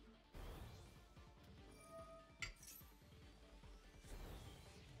off.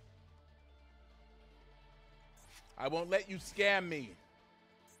 I won't let you scam me.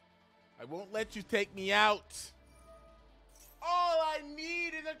 I won't let you take me out. All I need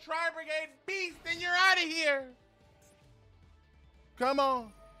is a Tri-Brigade beast and you're out of here. Come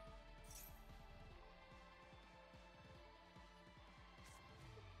on.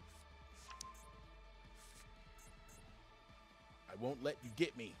 I won't let you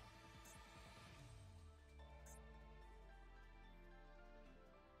get me.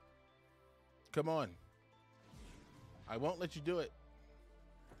 Come on. I won't let you do it.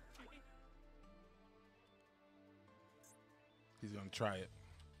 He's gonna try it.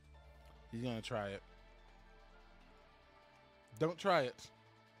 He's gonna try it. Don't try it.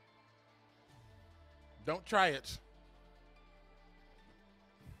 Don't try it.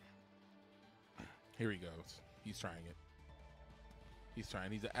 Here he goes. He's trying it. He's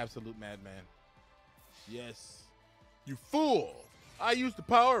trying. He's an absolute madman. Yes. You fool! I used the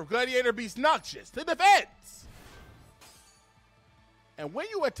power of Gladiator Beast Noxious to defense! And when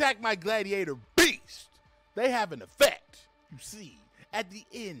you attack my Gladiator Beast, they have an effect. You see, at the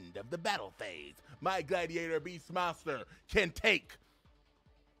end of the battle phase, my Gladiator Beast Master can take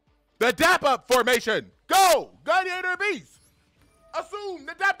the Dap Up formation. Go, Gladiator Beast! Assume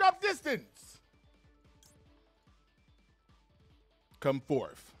the Dap Up distance. Come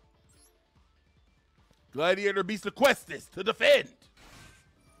forth. Gladiator Beast Equestus to defend.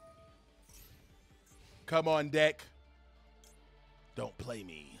 Come on, deck. Don't play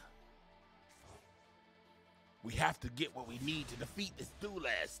me. We have to get what we need to defeat this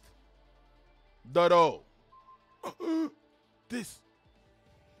duelist. Dodo. This.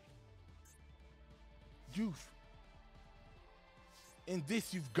 In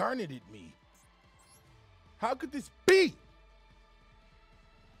this you've garneted me. How could this be?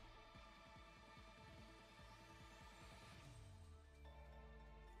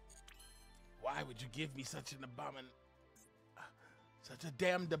 Why would you give me such an such a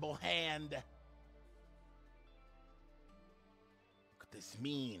damnable hand? What could this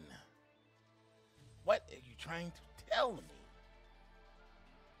mean? What are you trying to tell me?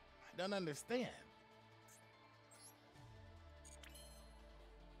 I don't understand.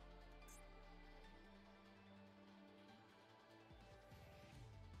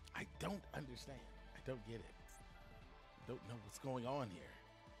 I don't understand. I don't get it. I don't know what's going on here.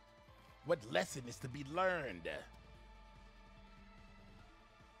 What lesson is to be learned?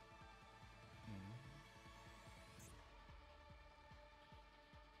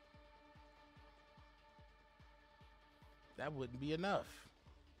 That wouldn't be enough.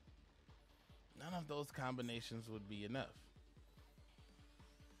 None of those combinations would be enough.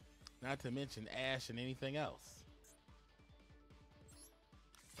 Not to mention Ash and anything else.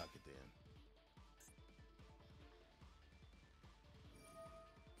 Fuck it then.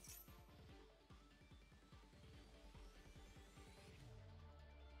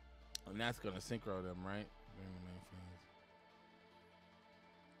 And that's gonna synchro them, right?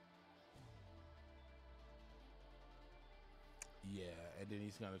 Yeah, and then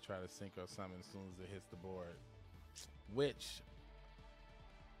he's gonna try to synchro something as soon as it hits the board. Which,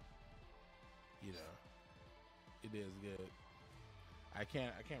 you know, it is good. I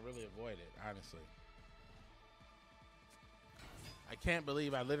can't really avoid it, honestly. I can't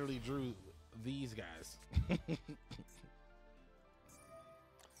believe I literally drew these guys.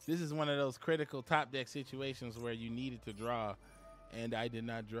 This is one of those critical top deck situations where you needed to draw, and I did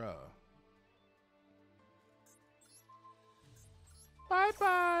not draw.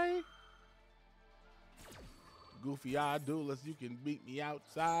 Bye-bye. Goofy-eyed duelist, you can beat me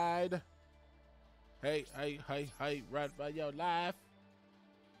outside. Hey, hey, hey, hey, run for your life.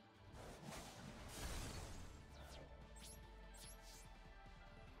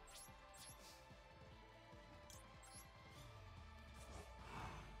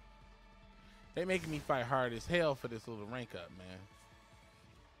 They making me fight hard as hell for this little rank up, man.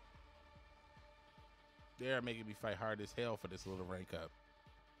 They're making me fight hard as hell for this little rank up.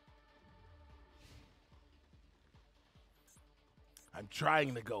 I'm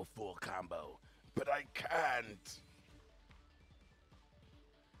trying to go full combo, but I can't.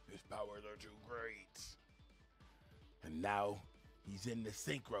 His powers are too great. And now he's in the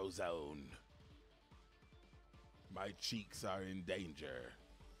synchro zone. My cheeks are in danger.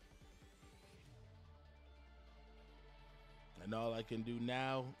 And all I can do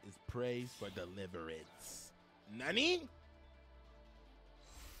now is pray for deliverance. Nani?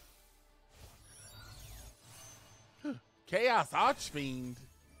 Chaos Archfiend.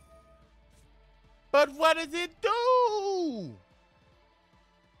 But what does it do?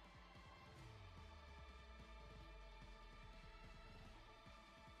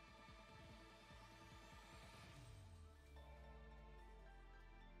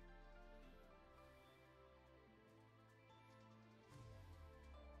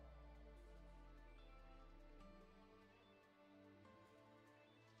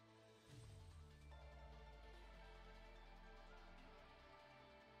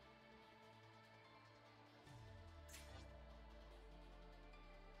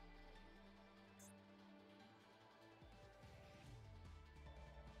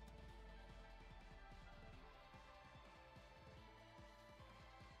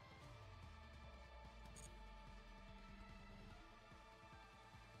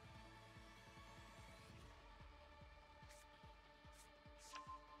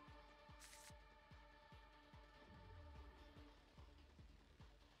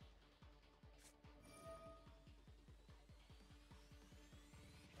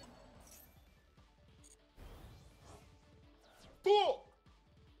 Cool.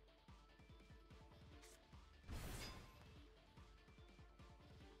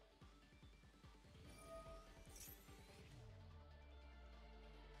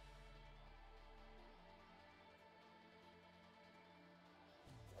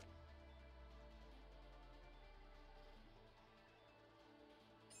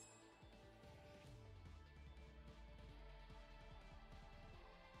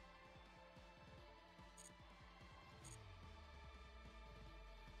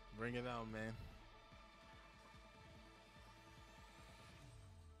 Bring it on, man.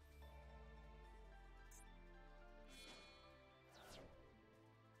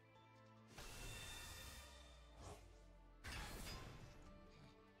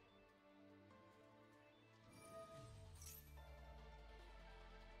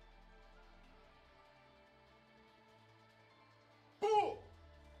 Boom!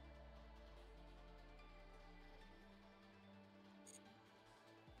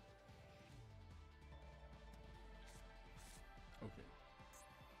 Okay.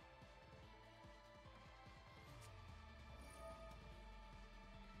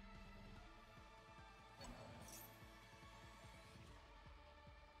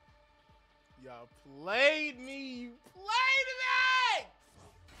 Y'all played me. You played me.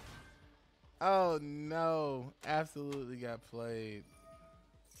 Oh no! Absolutely got played.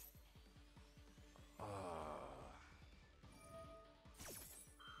 Oh.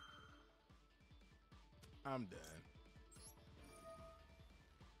 I'm done.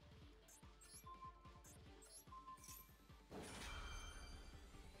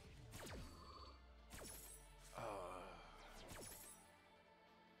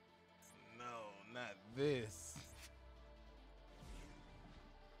 No. this.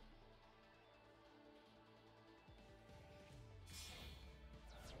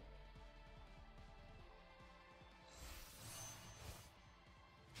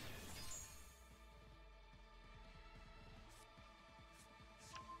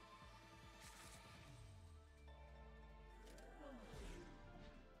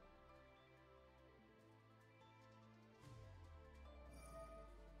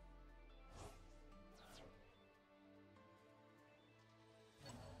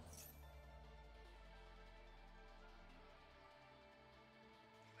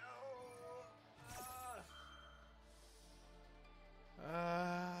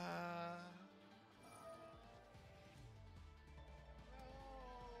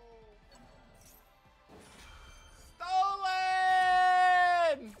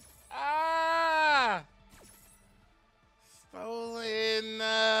 Stolen! Ah! Stolen.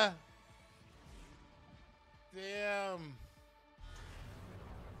 Damn.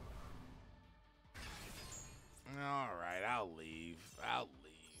 All right, I'll leave. I'll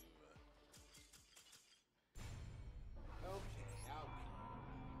leave. Okay, I'll leave.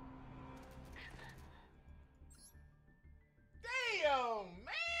 Damn,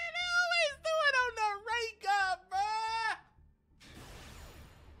 man, they always do it on the rank up, bruh.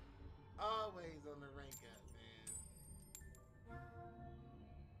 Always on the rank up, man.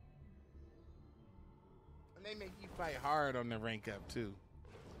 And they make you fight hard on the rank up too.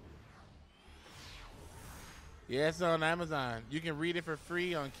 Yeah, it's on Amazon. You can read it for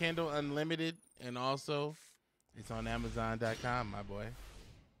free on Kindle Unlimited, and also it's on Amazon.com, my boy.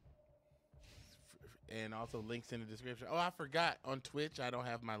 And also links in the description. Oh, I forgot. On Twitch, I don't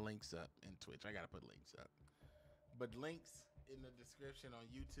have my links up in Twitch. I got to put links up. But links in the description on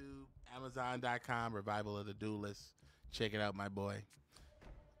YouTube, Amazon.com, Revival of the Duelists. Check it out, my boy.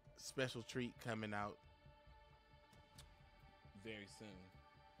 Special treat coming out very soon.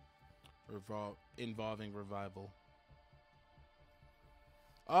 Involving Revival.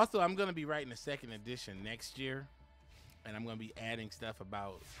 Also, I'm going to be writing a second edition next year, and I'm going to be adding stuff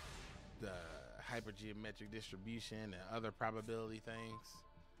about the hypergeometric distribution and other probability things.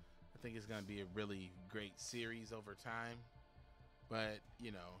 I think it's going to be a really great series over time. But,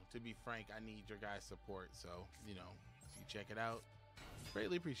 you know, to be frank, I need your guys' support. So, you know, if you check it out,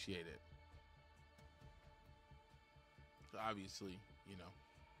 greatly appreciate it. So obviously, you know,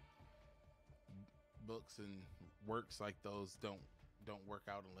 books and works like those don't work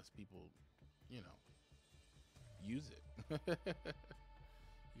out unless people, you know, use it.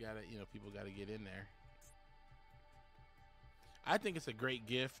 You gotta, you know, people gotta get in there. I think it's a great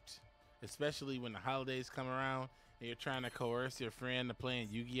gift, especially when the holidays come around and you're trying to coerce your friend to playing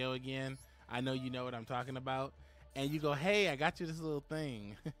Yu-Gi-Oh again. I know you know what I'm talking about. And you go, hey, I got you this little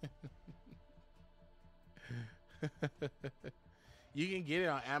thing. You can get it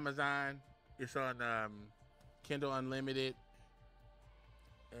on Amazon. It's on Kindle Unlimited,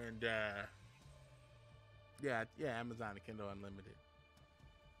 and yeah, Amazon and Kindle Unlimited.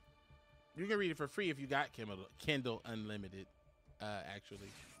 You can read it for free if you got Kindle Unlimited. Actually,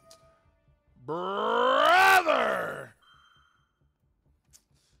 brother,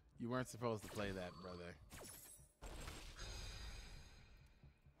 you weren't supposed to play that, brother.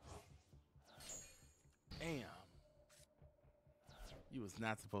 Damn. You was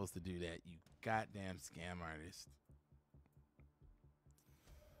not supposed to do that, you goddamn scam artist.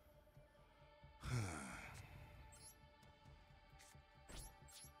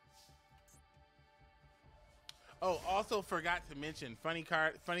 Oh, also forgot to mention, funny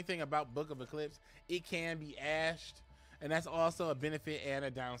thing about Book of Eclipse, it can be ashed, and that's also a benefit and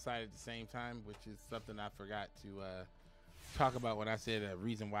a downside at the same time, which is something I forgot to talk about when I said a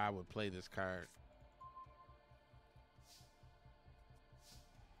reason why I would play this card.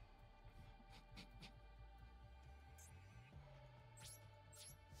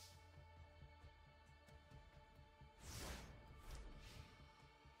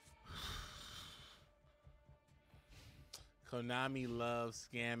 Konami loves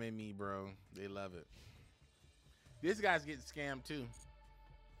scamming me, bro. They love it. This guy's getting scammed too.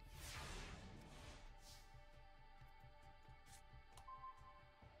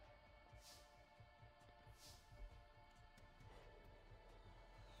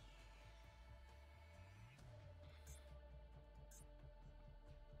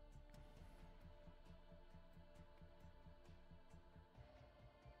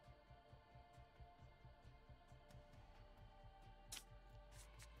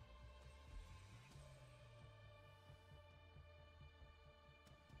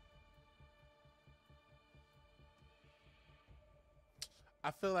 I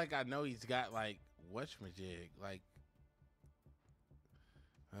feel like I know he's got like whatchamajig. Like,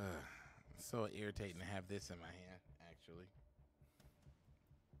 it's so irritating to have this in my hand, actually,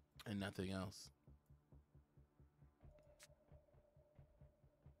 and nothing else.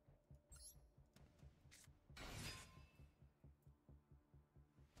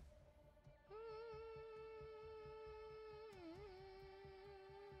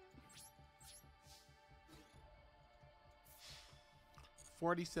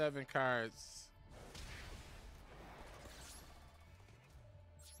 $47 cards.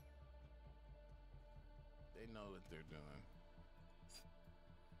 They know what they're doing.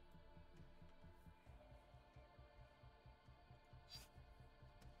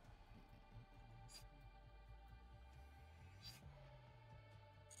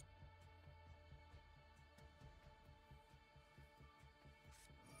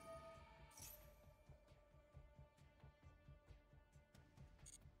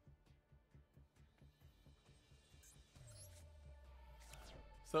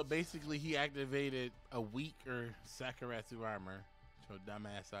 So basically, he activated a weaker Sakuratsu armor. Get your dumb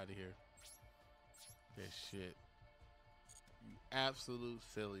ass out of here. That shit. You absolute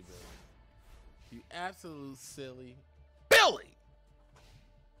silly Billy. You absolute silly Billy.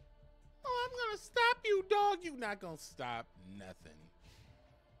 Oh, I'm gonna stop you, dog. You not gonna stop nothing.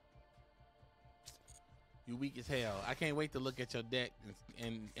 You weak as hell. I can't wait to look at your deck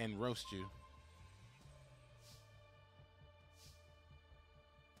and roast you.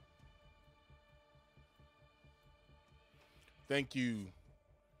 Thank you.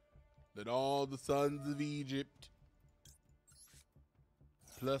 Let all the sons of Egypt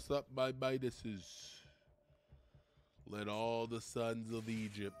plus up my minuses. Let all the sons of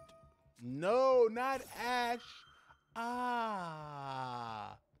Egypt. No, not Ash.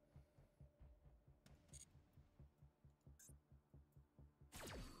 Ah.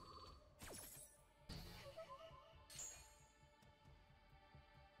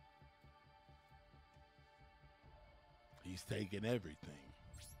 He's taking everything.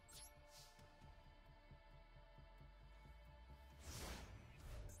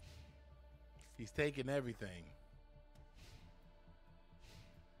 He's taking everything.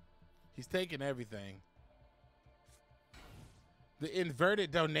 He's taking everything. The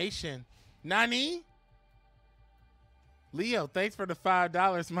inverted donation. Nani? Leo, thanks for the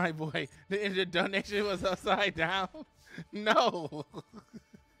 $5, my boy. The donation was upside down. No.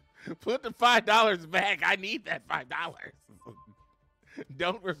 Put the $5 back. I need that $5.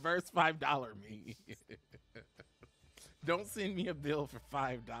 Don't reverse $5 me. Don't send me a bill for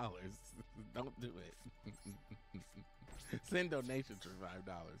 $5. Don't do it. Send donations for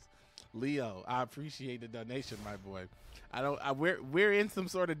 $5. Leo, I appreciate the donation, my boy. We're in some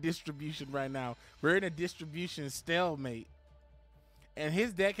sort of distribution right now. We're in a distribution stalemate. And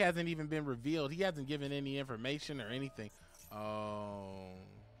his deck hasn't even been revealed. He hasn't given any information or anything. Oh.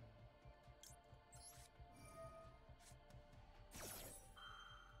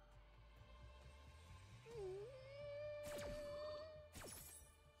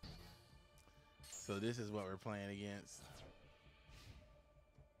 So this is what we're playing against.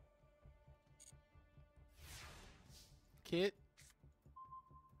 Kit.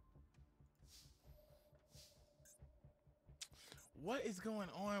 What is going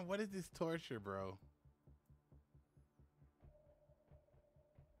on? What is this torture, bro?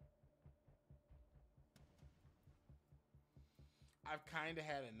 I've kind of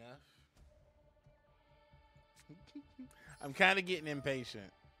had enough. I'm kind of getting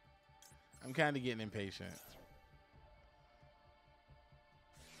impatient.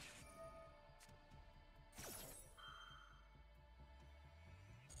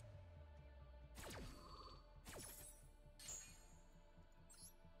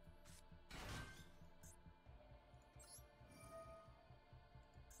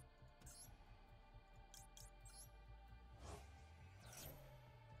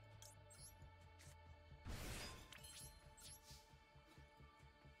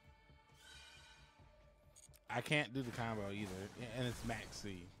 I can't do the combo either, and it's max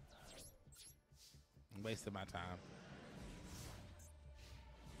C. I'm wasting my time.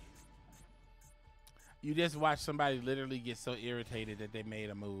 You just watch somebody literally get so irritated that they made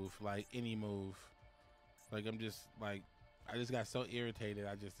a move, like any move. Like I'm just like, I just got so irritated,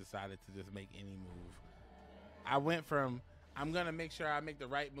 I just decided to just make any move. I went from, I'm gonna make sure I make the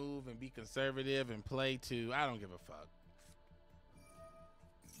right move and be conservative and play to, I don't give a fuck.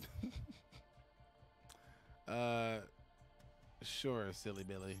 Sure, silly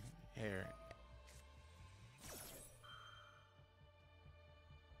Billy. Here.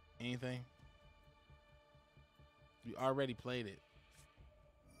 Anything? You already played it.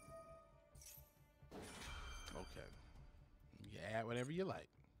 Okay. You add whatever you like.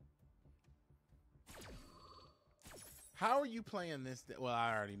 How are you playing this? Well,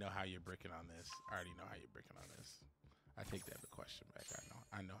 I already know how you're bricking on this. I already know how you're bricking on this. I take that question back.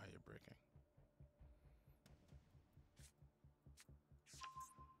 I know how you're bricking.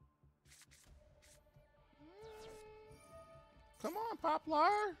 Come on,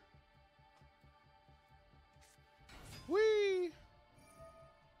 Poplar. Whee!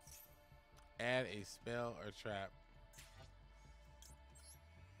 Add a spell or trap.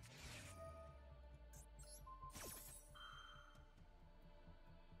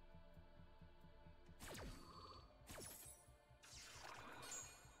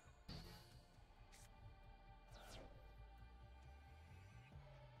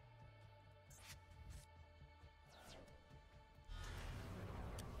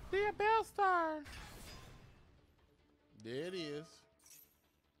 Be a bell star. There it is.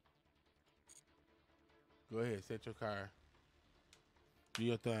 Go ahead, set your car. Do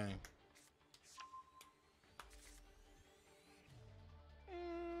your thing.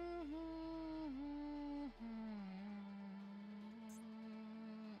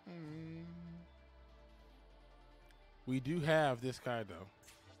 We do have this card though.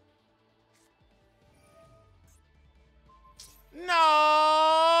 No!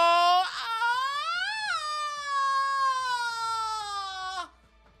 Ah!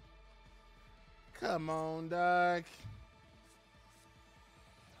 Come on, dog.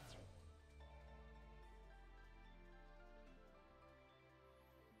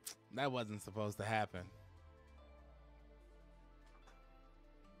 That wasn't supposed to happen.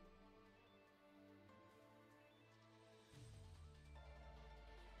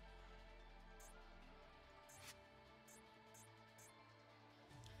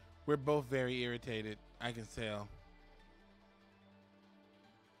 We're both very irritated. I can tell.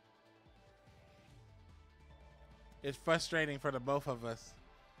 It's frustrating for the both of us.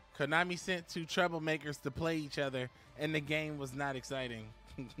 Konami sent two troublemakers to play each other, and the game was not exciting.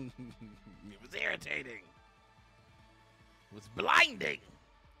 It was irritating. It was blinding.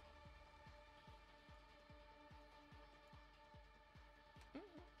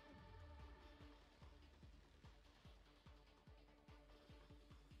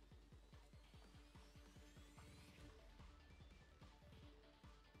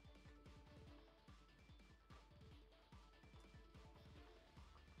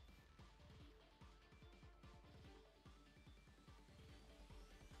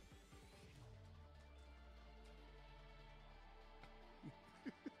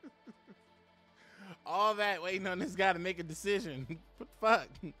 All that waiting on this guy to make a decision. What the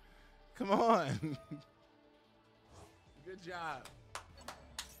fuck? Come on. Good job.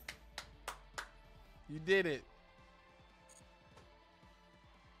 You did it.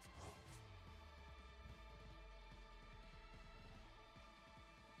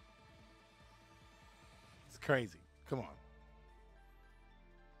 It's crazy. Come on.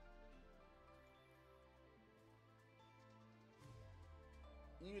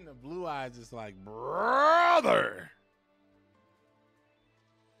 Even the blue eyes is like, brother.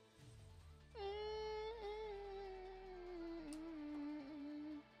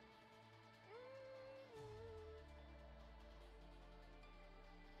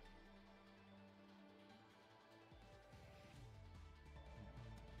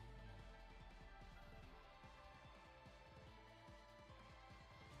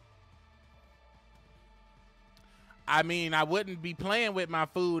 I mean, I wouldn't be playing with my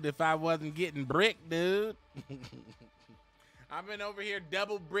food if I wasn't getting bricked, dude. I've been over here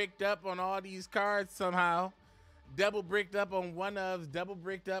double bricked up on all these cards somehow. Double bricked up on one-ofs, double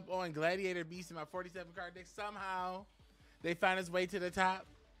bricked up on Gladiator Beast in my 47 card deck. Somehow they find its way to the top.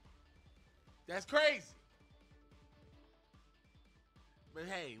 That's crazy. But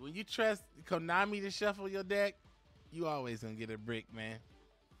hey, when you trust Konami to shuffle your deck, you always gonna get a brick, man.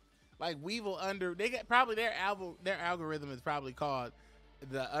 Like Weevil they got probably their algorithm is probably called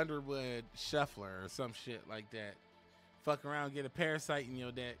the Underwood Shuffler or some shit like that. Fuck around, get a parasite in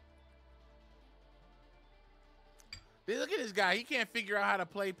your deck. Look at this guy. He can't figure out how to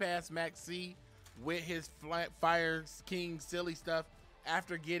play past Max C with his Fire King silly stuff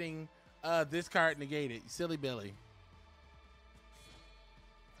after getting this card negated. Silly Billy.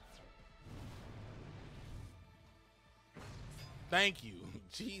 Thank you.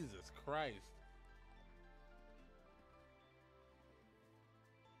 Jesus Christ.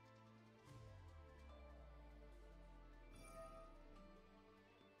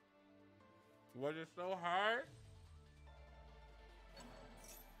 Was it so hard?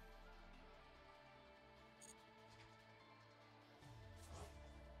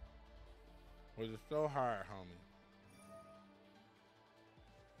 Was it so hard, homie?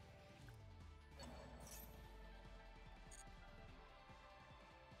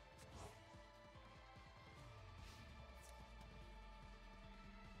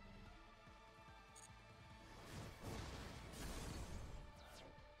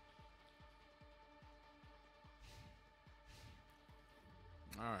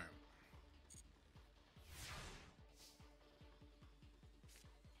 All right.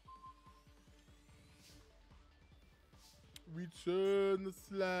 Return the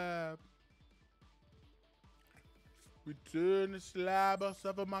slab. Return the slab. I'll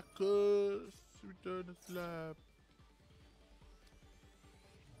suffer my curse. Return the slab.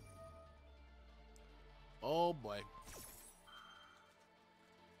 Oh boy.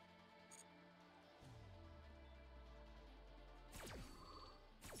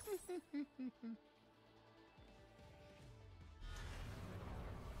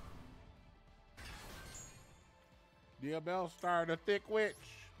 Diabell started a thick witch.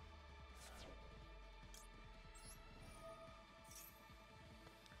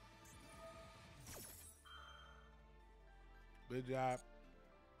 Good job.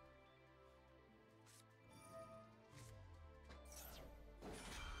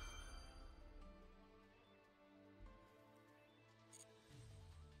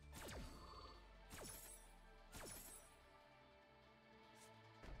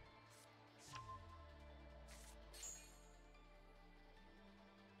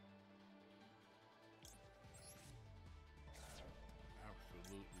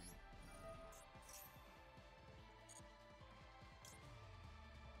 Absolutely.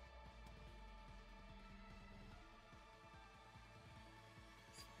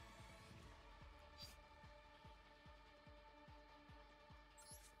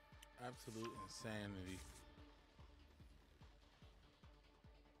 Absolute insanity.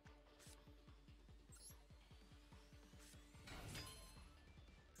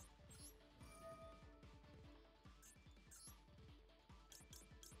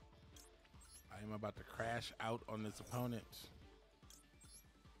 I am about to crash out on this opponent.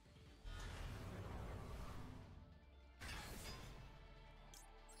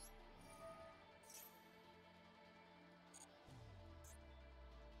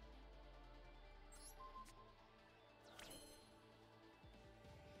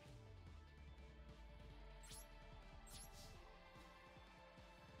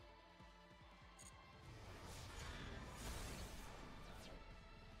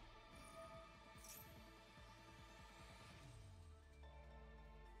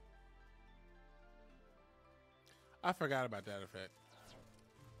 I forgot about that effect.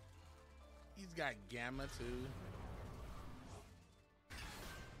 He's got gamma too.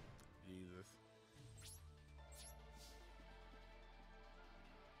 Jesus.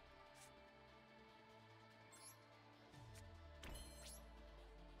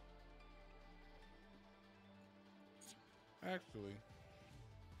 Actually.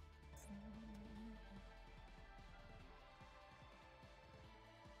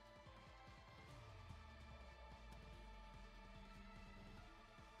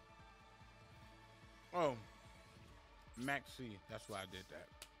 Oh, Max C. That's why I did that.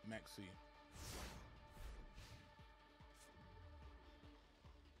 Max C.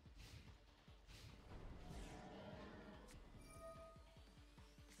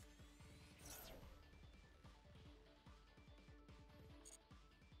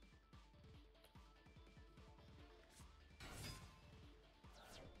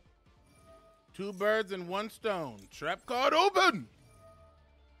 Two birds and one stone. Trap card open.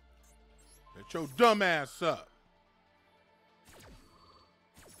 Let your dumb ass up.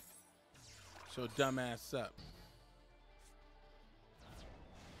 So dumb ass up.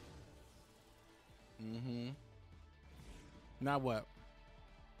 Mm-hmm. Now what?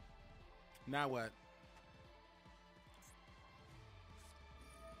 Now what?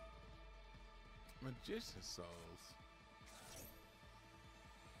 Magician Souls.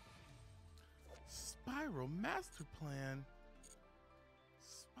 Spiral Master Plan.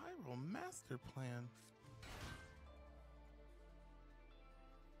 Spiral Master Plan.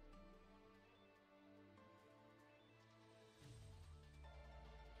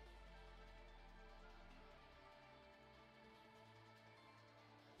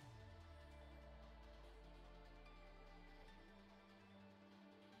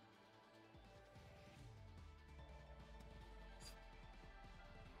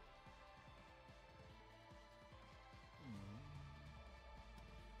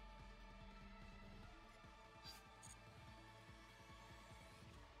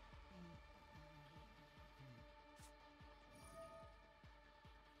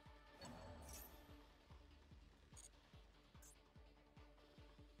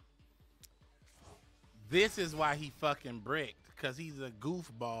 This is why he fucking bricked, because he's a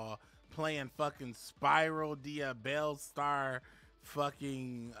goofball playing fucking Spiral Bell Star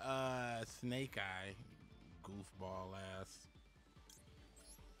fucking Snake Eye. Goofball ass.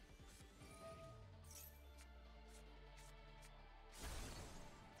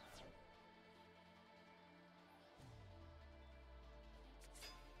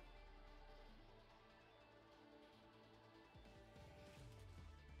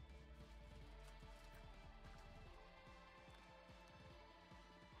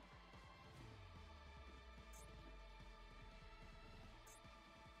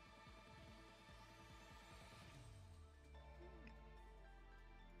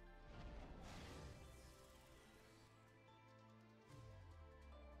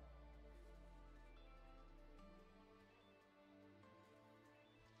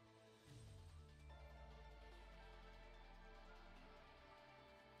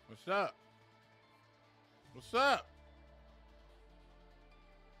 What's up? What's up?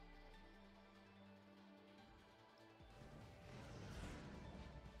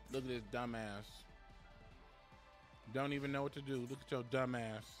 Look at this dumbass. Don't even know what to do. Look at your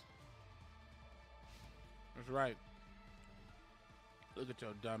dumbass. That's right. Look at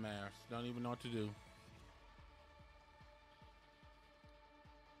your dumbass. Don't even know what to do.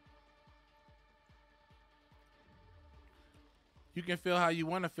 You can feel how you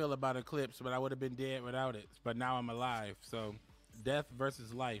want to feel about Eclipse, but I would have been dead without it. But now I'm alive. So death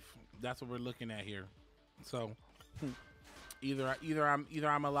versus life. That's what we're looking at here. So either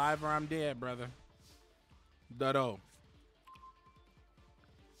I'm alive or I'm dead, brother. Dado.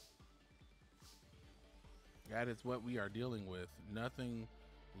 That is what we are dealing with. Nothing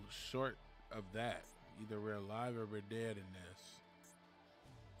short of that. Either we're alive or we're dead in this.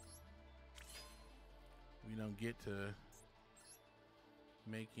 We don't get to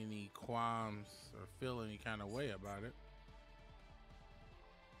make any qualms or feel any kind of way about it.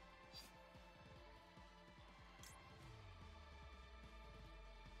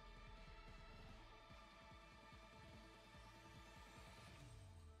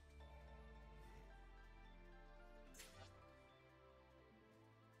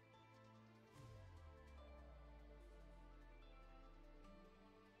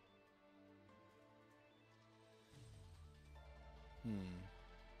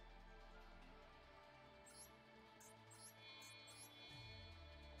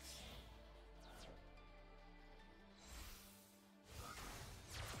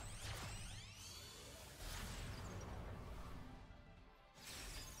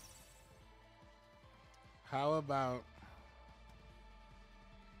 How about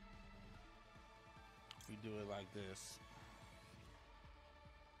we do it like this?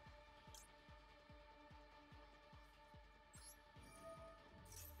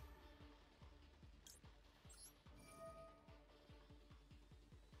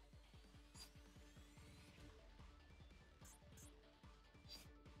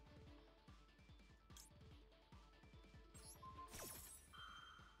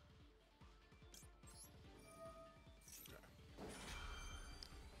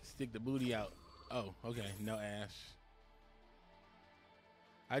 Stick the booty out. Oh, okay. No Ash.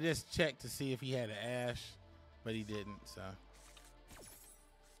 I just checked to see if he had an Ash, but he didn't, so.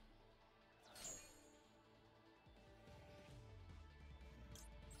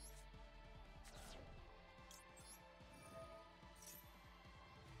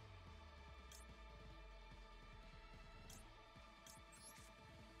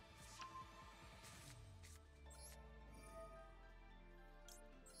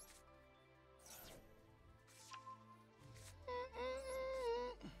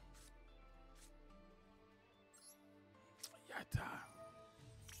 Yata.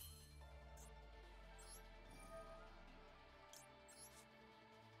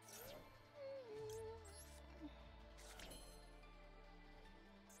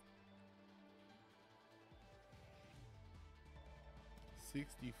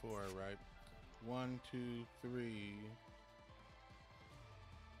 $64, right? 1, 2, 3.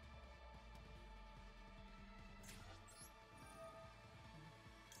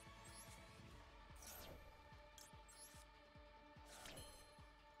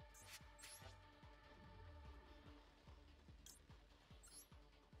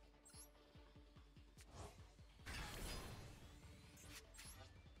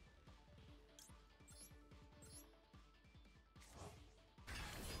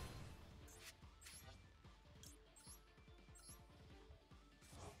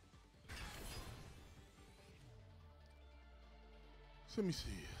 So let me see.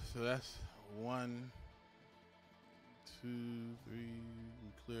 So that's 1, 2, 3.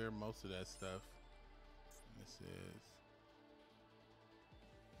 Clear most of that stuff. This is.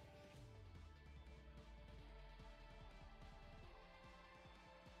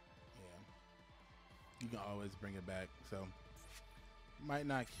 Yeah. You can always bring it back. So might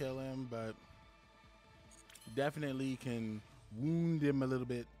not kill him, but definitely can wound him a little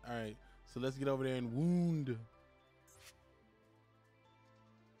bit. All right. So let's get over there and wound.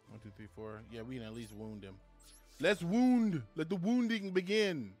 1, 2, 3, 4. Yeah, we can at least wound him. Let's wound. Let the wounding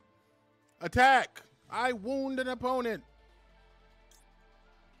begin. Attack. I wound an opponent.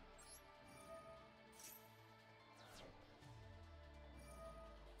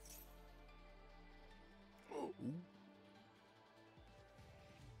 Ooh.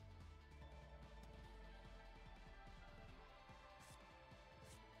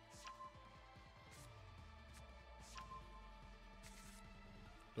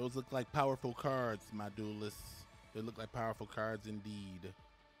 Those look like powerful cards, my duelists. They look like powerful cards indeed.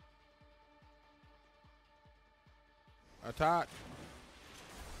 Attack.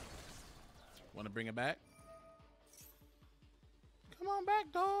 Want to bring it back? Come on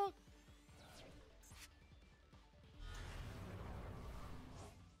back, dog.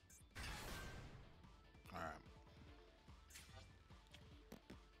 All right.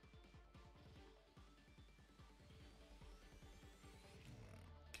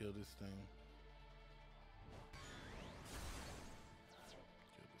 Kill this thing.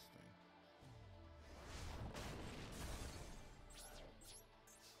 Kill this thing.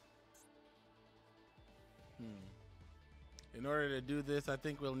 In order to do this, I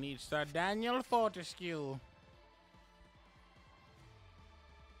think we'll need Sir Daniel Fortescue.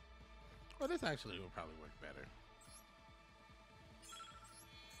 Well, this actually will probably work better.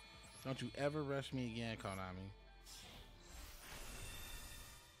 Don't you ever rush me again, Konami.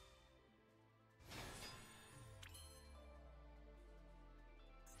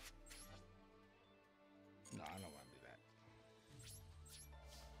 No, I don't want to do that.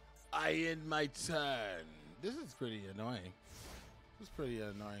 I end my turn. This is pretty annoying. This is a pretty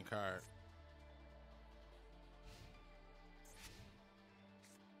annoying card.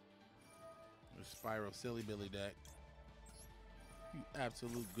 The Spiral Silly Billy deck. You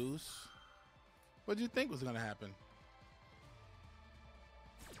absolute goose. What did you think was going to happen?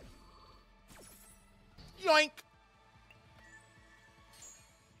 Yoink!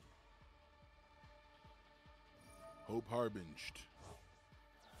 Hope harbinged.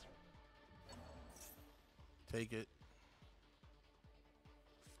 Take it.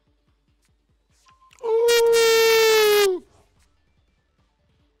 Ooh!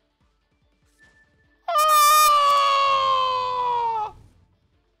 Ah!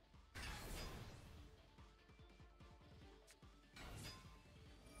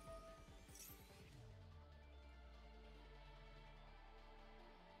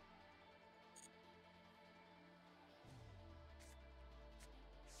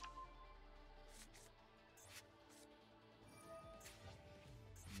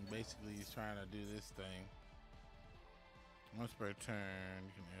 Basically, he's trying to do this thing. Once per turn,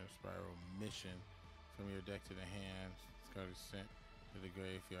 you can add a spiral mission from your deck to the hand. This card is sent to the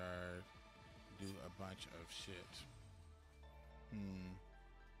graveyard. Do a bunch of shit.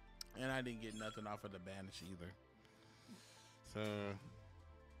 And I didn't get nothing off of the banish either. So,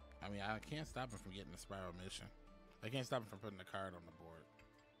 I mean, I can't stop him from getting the spiral mission. I can't stop him from putting the card on the board.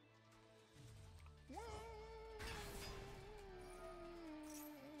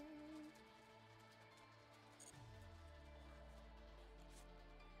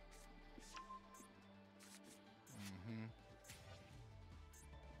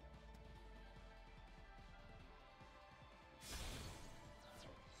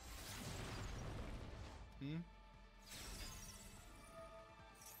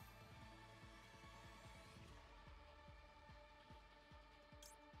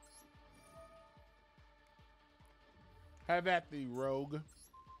 Have at the rogue.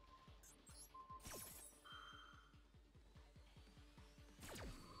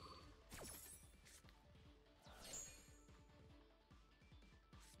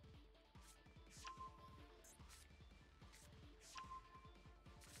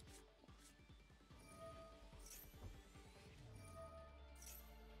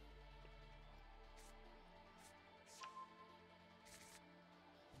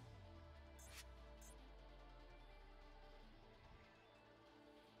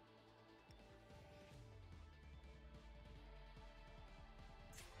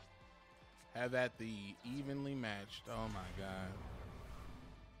 Have at the evenly matched. Oh my god.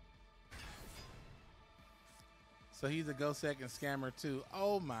 So he's a go second scammer too.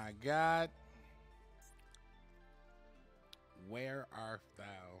 Oh my god. Where art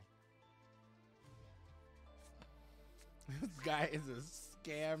thou? This guy is a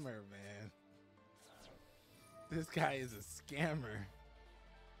scammer, man. This guy is a scammer.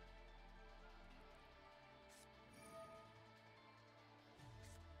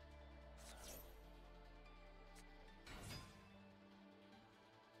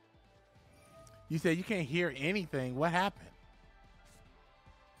 You said you can't hear anything. What happened?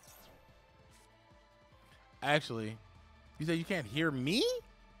 Actually, you said you can't hear me?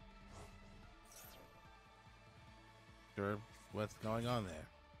 Sure, what's going on there?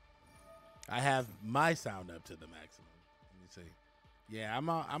 I have my sound up to the maximum. Let me see. Yeah, I'm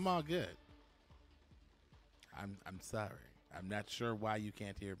all good. I'm sorry. I'm not sure why you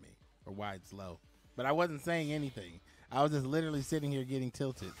can't hear me or why it's low. But I wasn't saying anything. I was just literally sitting here getting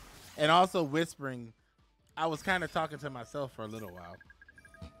tilted. And also whispering. I was kind of talking to myself for a little while.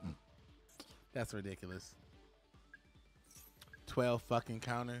 That's ridiculous. 12 fucking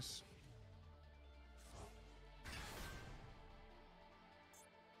counters.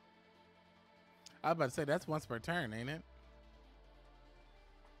 I was about to say, that's once per turn, ain't it?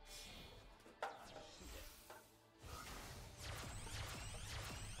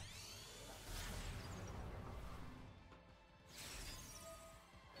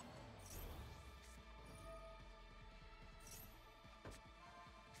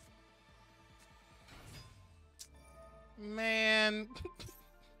 Man.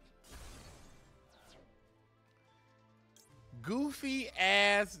 Goofy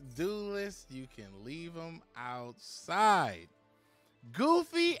ass duelists, you can leave them outside.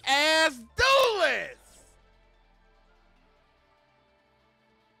 Goofy ass duelists.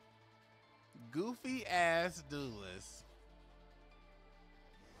 Goofy ass duelists.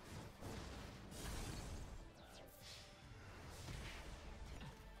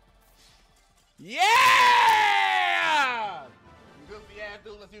 Yeah! Goofy ass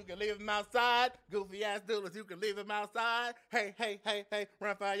duelists, you can leave them outside. Goofy ass duelists, you can leave them outside. Hey, hey, hey, hey,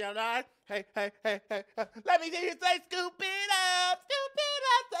 run for your life. Hey, hey, hey, hey. Let me hear you say, scoop it up,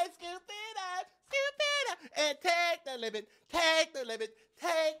 say, scoop it up, and take the limit, take the limit,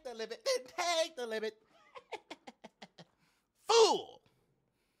 take the limit, take the limit. Fool!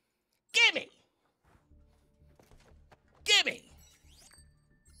 Gimme! Gimme!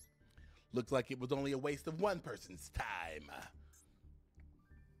 Looks like it was only a waste of one person's time.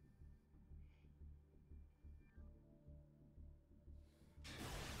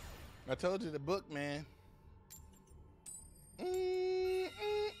 I told you the book, man.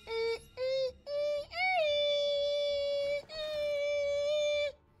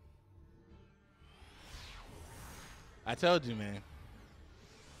 I told you, man.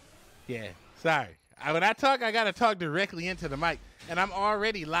 Yeah, sorry. When I talk, I gotta talk directly into the mic, and I'm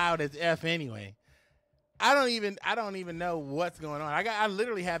already loud as F anyway. I don't even know what's going on. I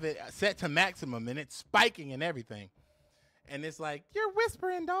literally have it set to maximum, and it's spiking and everything. And it's like, you're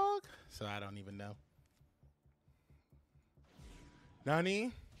whispering, dog. So I don't even know.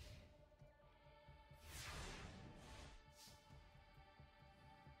 Nani?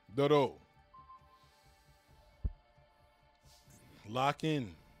 Dodo. Lock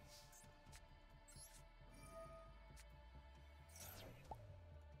in.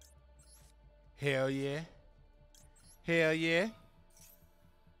 Hell yeah. Hell yeah.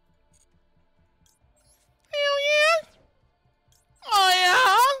 Hell yeah. Oh yeah.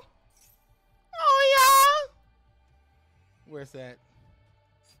 Oh yeah. Where's that?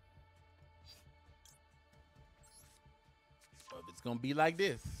 Well, it's gonna be like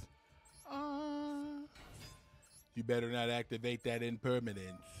this. You better not activate that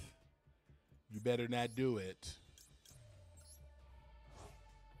impermanence. You better not do it.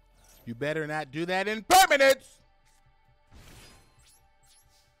 You better not do that impermanence.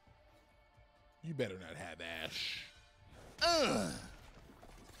 You better not have Ash.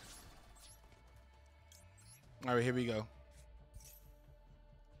 All right, here we go.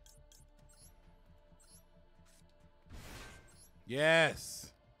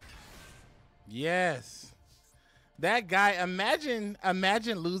 Yes. Yes. That guy, imagine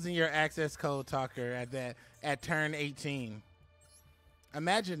losing your access code talker at turn 18.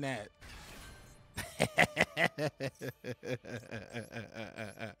 Imagine that.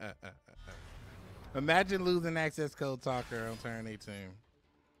 Imagine losing access code talker on turn 18.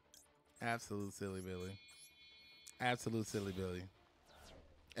 Absolute silly Billy. Absolute silly Billy.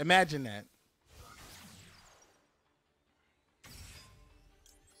 Imagine that.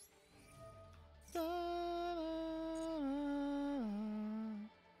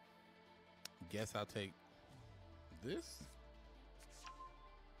 Guess I'll take this.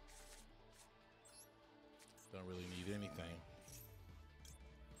 Don't really need anything.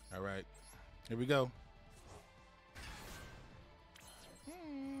 All right, here we go.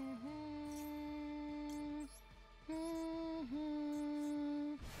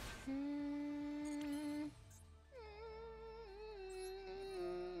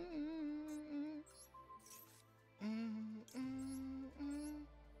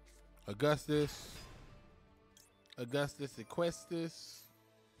 Augustus Equestus.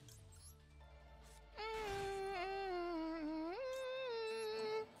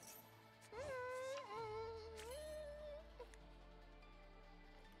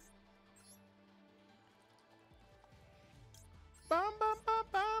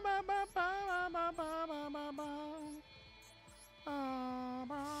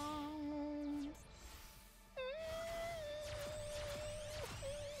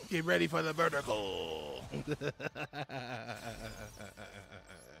 Get ready for the vertical.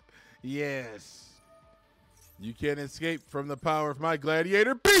 Yes. You can't escape from the power of my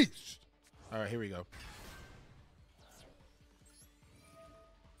gladiator beast. All right, here we go.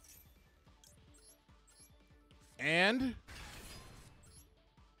 And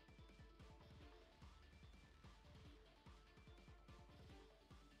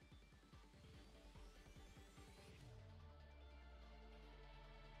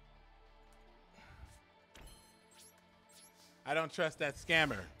I don't trust that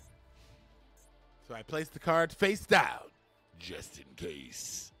scammer. So I place the card face down, just in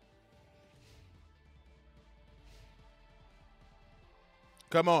case.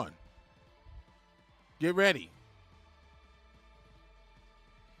 Come on. Get ready.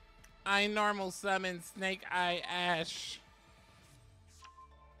 I normal summon Snake Eye Ash.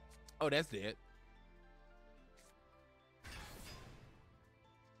 Oh, that's it.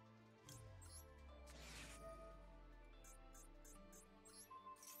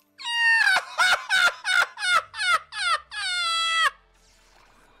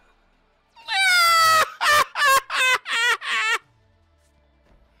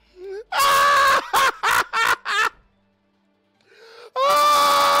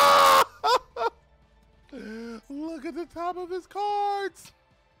 Look at the top of his cards.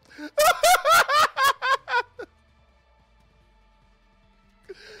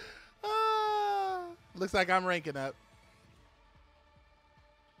 Looks like I'm ranking up.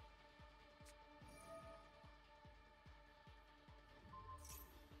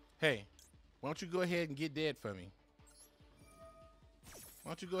 Hey, why don't you go ahead and get dead for me?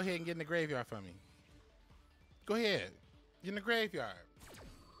 Why don't you go ahead and get in the graveyard for me? Go ahead. Get in the graveyard.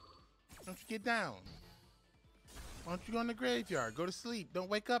 Why don't you get down? Why don't you go in the graveyard? Go to sleep. Don't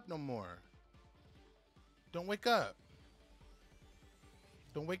wake up no more. Don't wake up.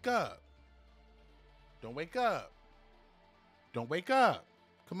 Don't wake up. Don't wake up. Don't wake up.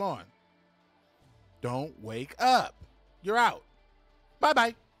 Come on. Don't wake up. You're out.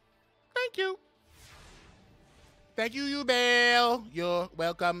 Bye-bye. Thank you. Thank you, you Bell. You're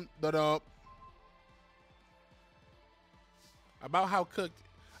welcome. About how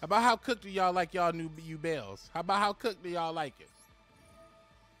cooked do y'all like y'all new you bells? How about how cooked do y'all like it?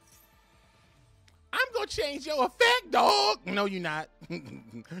 I'm gonna change your effect, dog. No, you're not.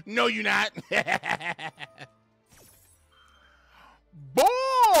 No, you're not.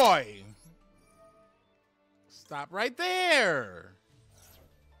 Boy! Stop right there.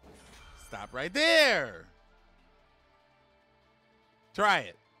 Stop right there. Try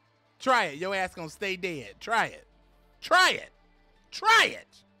it. Try it. Your ass gonna stay dead. Try it. Try it. Try it.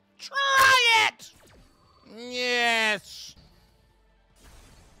 Try it. Yes.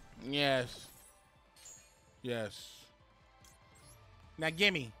 Yes. Yes. Now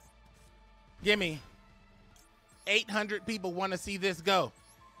gimme. Gimme. 800 people want to see this go.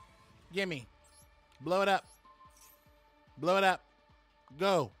 Gimme. Blow it up. Blow it up.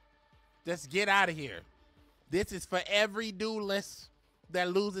 Go. Just get out of here. This is for every duelist that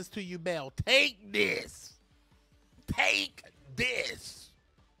loses to you, Bell. Take this. Take this.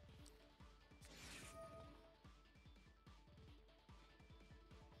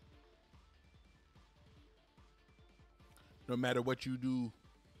 No matter what you do,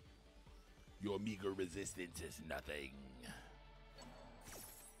 your meager resistance is nothing.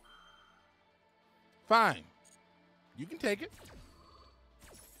 Fine. You can take it.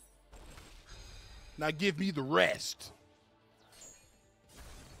 Now give me the rest.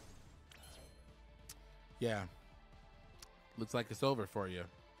 Yeah. Looks like it's over for you.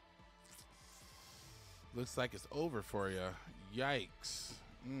 Looks like it's over for you. Yikes.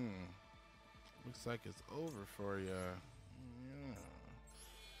 Looks like it's over for you. Yeah.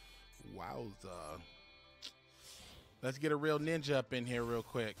 Wowza. Let's get a real ninja up in here real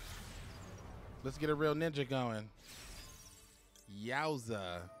quick. Let's get a real ninja going.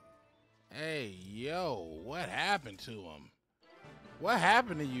 Yowza. Hey, yo, what happened to him? What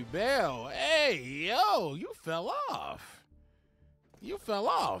happened to you, Bell? Hey, yo, you fell off. You fell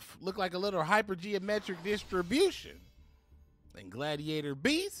off. Look like a little hypergeometric distribution. And Gladiator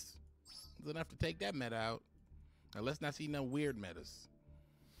Beast is enough to take that meta out. Now, let's not see no weird metas.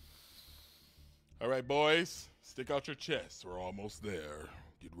 All right, boys, stick out your chests. We're almost there.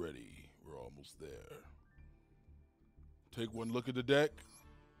 Get ready. We're almost there. Take one look at the deck.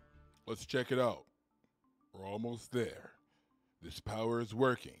 Let's check it out. We're almost there. This power is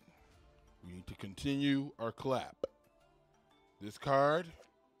working. We need to continue our clap. This card,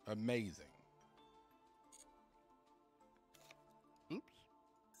 amazing. Oops.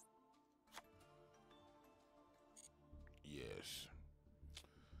 Yes.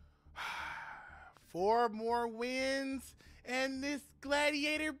 4 more wins, and this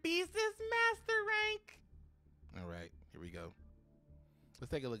Gladiator beast is master rank. All right, here we go. Let's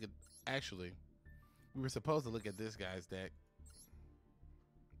take a look at, actually, we were supposed to look at this guy's deck.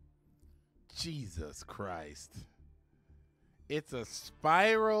 Jesus Christ. It's a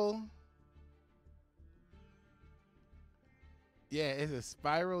spiral. Yeah, it's a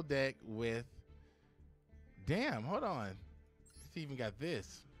spiral deck with, damn, hold on. It's even got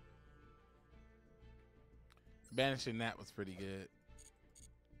this. Banishing that was pretty good.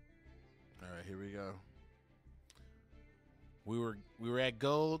 All right, here we go. We were at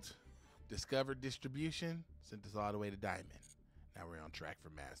gold, discovered distribution, sent us all the way to diamond. Now we're on track for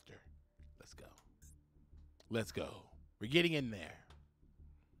master. Let's go. Let's go. We're getting in there.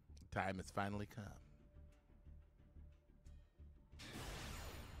 The time has finally come.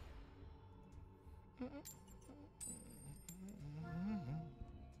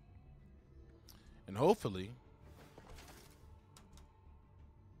 And hopefully,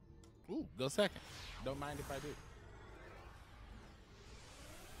 ooh, go second. Don't mind if I do.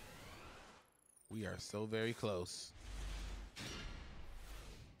 We are so very close.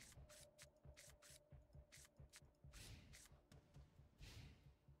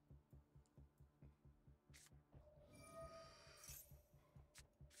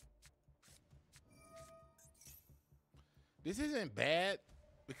 This isn't bad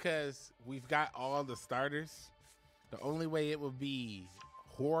because we've got all the starters. The only way it would be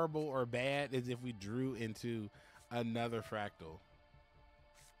horrible or bad is if we drew into another fractal.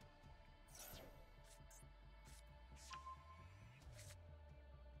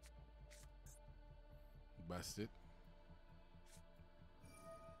 Busted.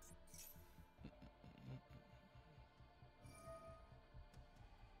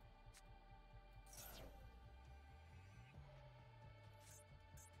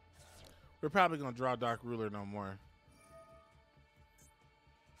 We're probably going to draw Dark Ruler no more.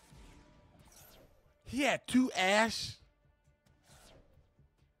 He had 2 Ash.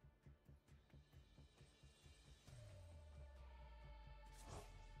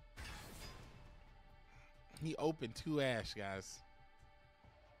 He opened 2 Ash, guys.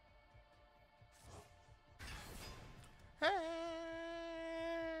 Hey.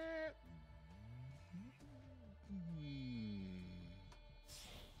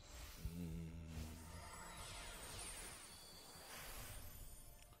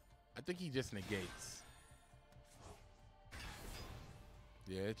 I think he just negates.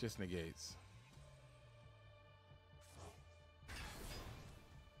 Yeah, it just negates.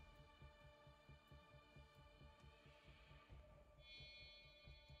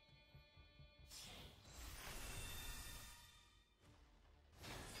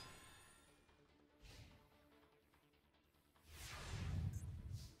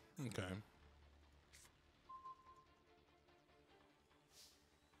 Okay.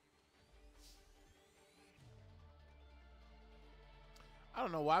 I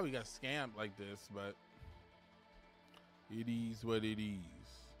don't know why we got scammed like this, but it is what it is.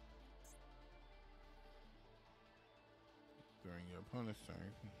 During your opponent's turn.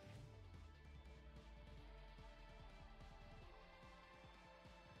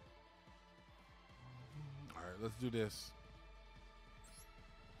 All right, let's do this.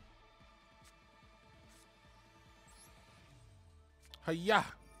 Hiya!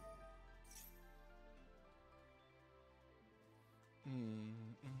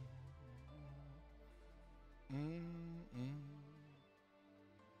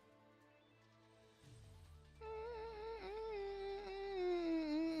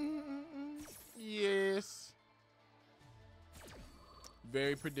 Yes.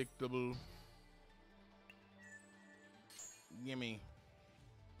 Very predictable. Gimme.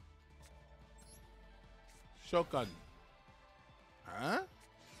 Shogun. Huh?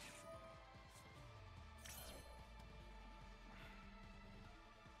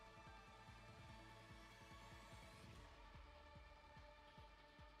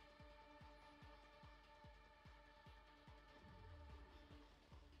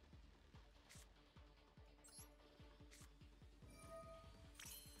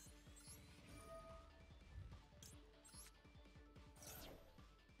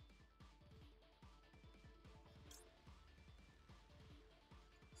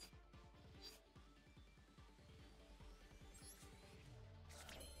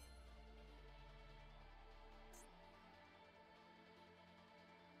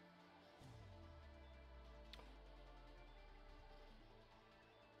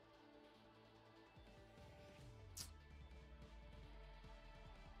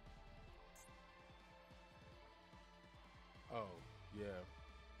 Yeah.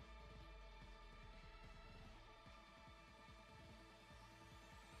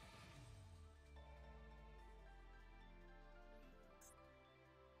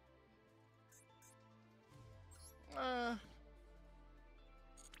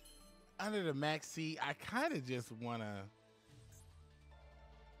 Under the max seat, I kind of just want to.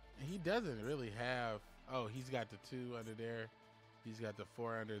 He doesn't really have. Oh, he's got the 2 under there. He's got the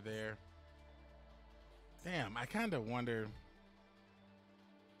 4 under there. Damn, I kind of wonder.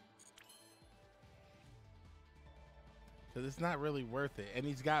 Because it's not really worth it. And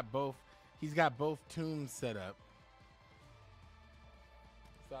he's got both tunes set up.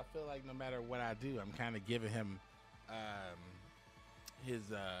 So I feel like no matter what I do, I'm kind of giving him his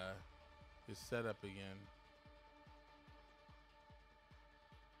setup again.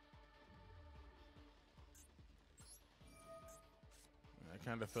 I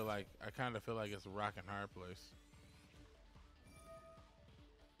kind of feel like it's a rock and hard place.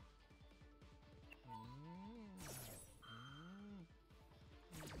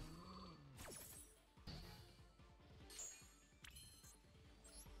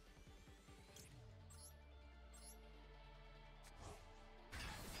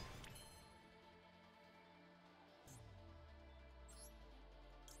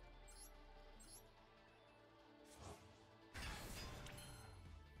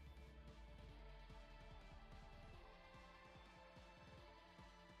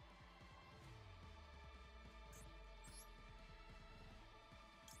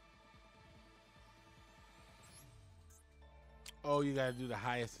 Oh, you gotta do the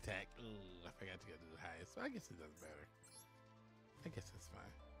highest attack. Ooh, I forgot you gotta do the highest. So I guess it doesn't matter. I guess that's fine.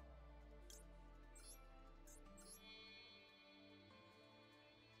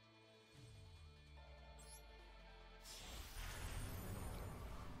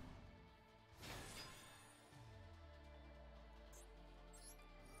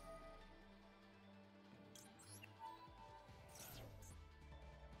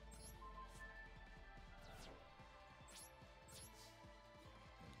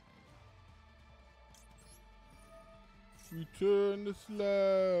 Return the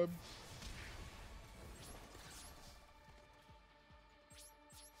slab.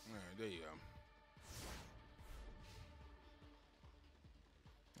 All right, there you go.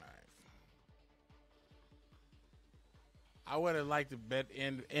 All right. I would have liked to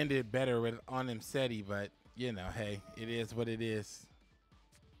end it better with on him SETI, but you know, hey, it is what it is.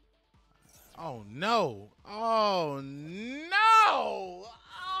 Oh no! Oh no!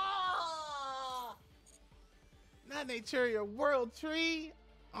 Not Naturia World Tree.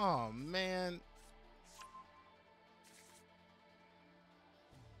 Oh man.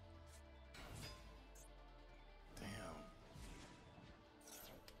 Damn.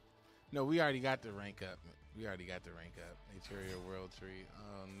 No, we already got the rank up. We already got the rank up. Naturia World Tree.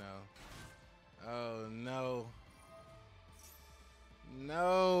 Oh no. Oh no.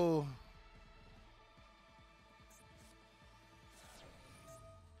 No.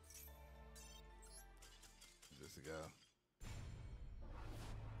 Go.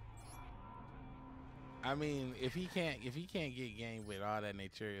 I mean, if he can't get game with all that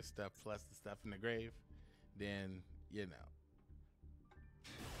Naturia stuff plus the stuff in the grave, then you know.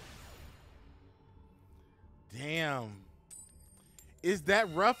 Damn. Is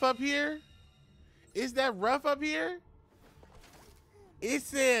that rough up here? Is that rough up here? It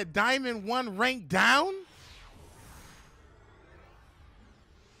said Diamond 1 rank down?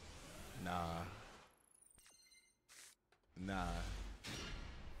 Nah. Nah.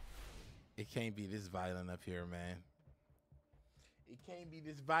 It can't be this violent up here, man. It can't be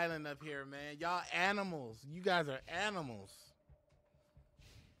this violent up here, man. Y'all animals. You guys are animals.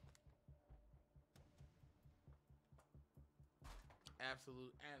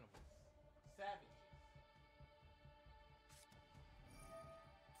 Absolute animals. Savage.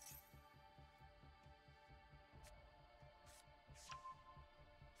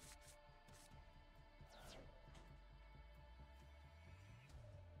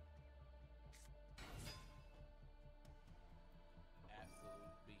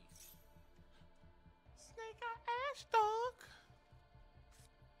 Ash dog.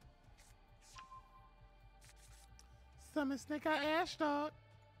 Summon Snake Eye Ash dog.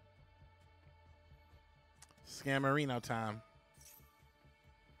 Scammerino time.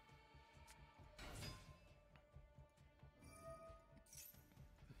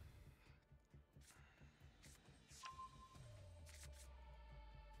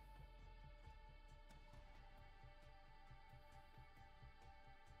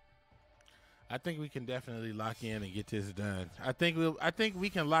 I think we can definitely lock in and get this done. I think we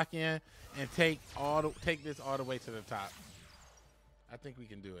can lock in and take this all the way to the top. I think we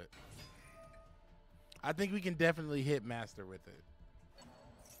can do it. I think we can definitely hit master with it.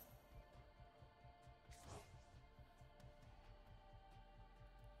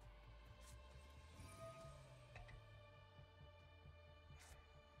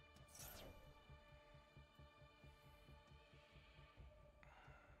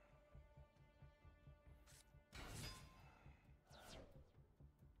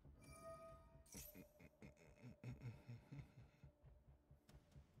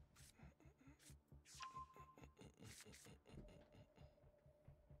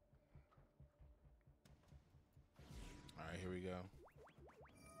 All right, here we go.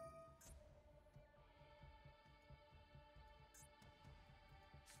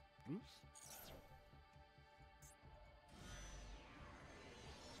 Oops.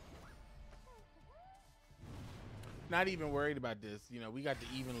 Not even worried about this. You know, we got the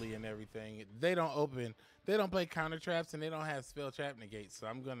evenly and everything. They don't open. They don't play counter traps, and they don't have spell trap negates. So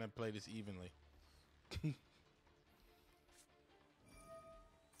I'm gonna play this evenly.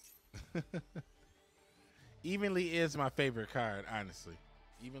 Evenly is my favorite card, honestly.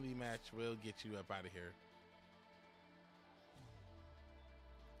 Evenly match will get you up out of here.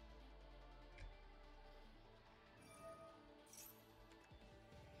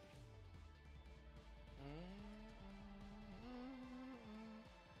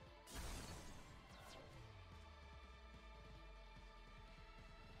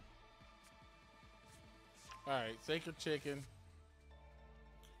 All right, Sacred Chicken.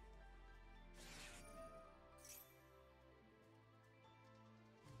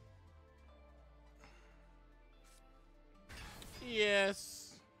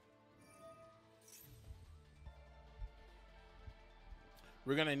 Yes.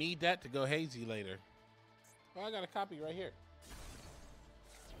 We're going to need that to go hazy later. Oh, I got a copy right here.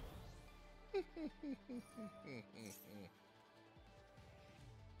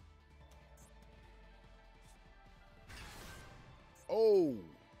 Oh,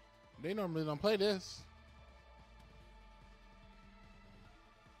 they normally don't play this.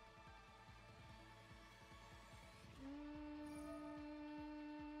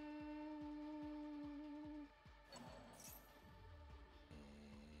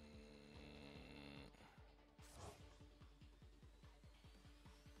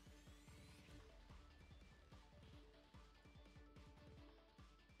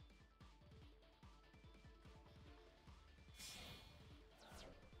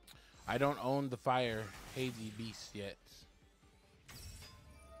 I don't own the Fire Hazy Beast yet.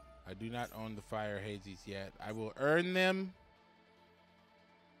 I do not own the Fire Hazies yet. I will earn them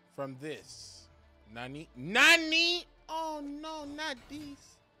from this. Nani? Nani? Oh no, not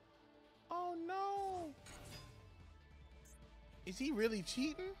these. Oh no. Is he really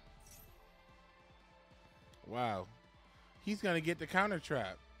cheating? Wow. He's gonna get the counter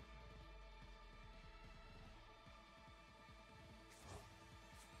trap.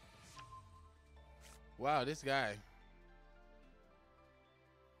 Wow, this guy.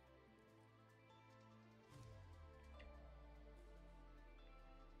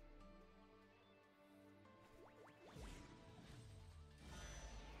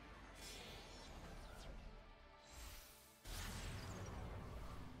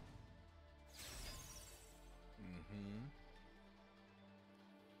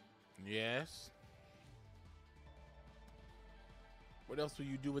 Yes. What else will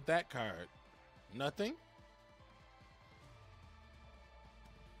you do with that card? Nothing?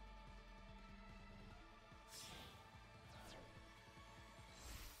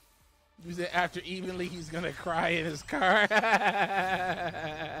 You said after evenly he's gonna cry in his car. I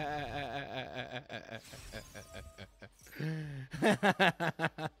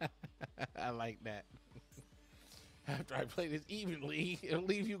like that. After I play this evenly, it'll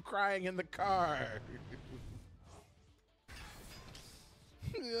leave you crying in the car.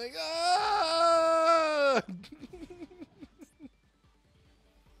 You're like, oh!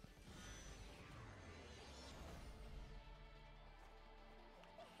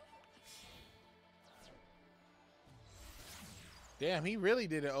 Damn, he really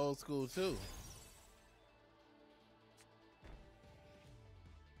did it old school too.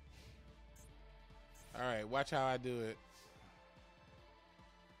 All right, watch how I do it.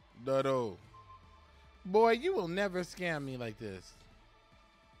 Dodo. Boy, you will never scam me like this.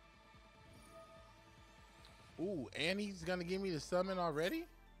 Ooh, and he's gonna give me the summon already?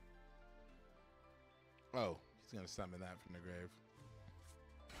 Oh, he's gonna summon that from the grave.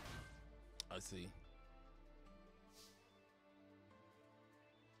 I see.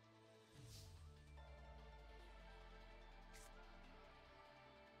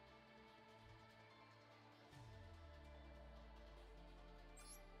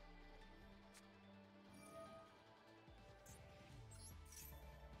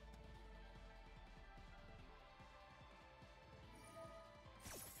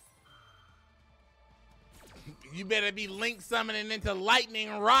 You better be link summoning into lightning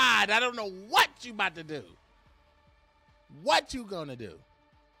rod. I don't know what you about to do. What you gonna do?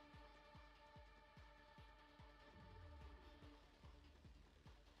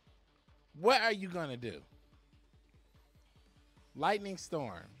 What are you gonna do? Lightning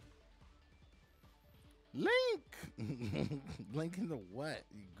storm. Link. Link into what?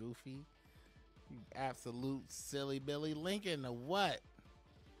 You goofy. You absolute silly Billy. Link into what?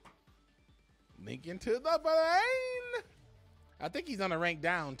 Link into the brain. I think he's on a rank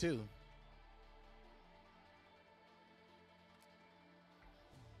down too.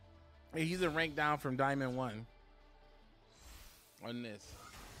 He's a rank down from Diamond 1 on this.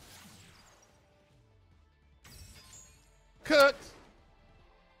 Cooked.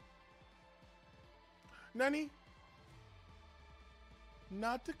 Nani?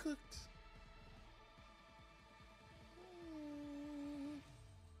 Not the cooked.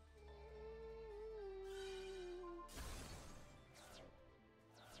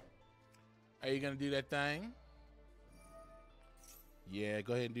 Are you gonna do that thing? Yeah,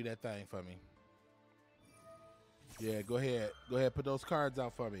 go ahead and do that thing for me. Yeah, go ahead. Go ahead, put those cards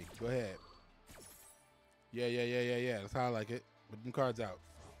out for me. Go ahead. Yeah. That's how I like it. Put them cards out.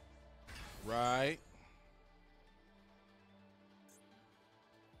 Right.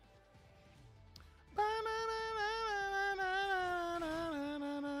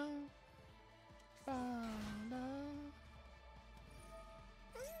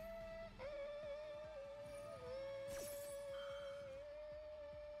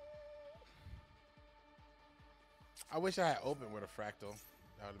 I wish I had opened with a fractal.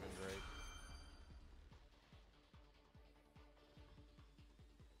 That would have been great.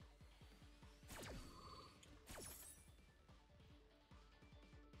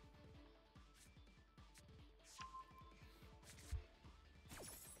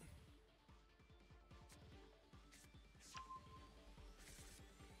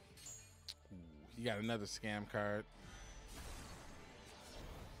 Ooh, you got another scam card.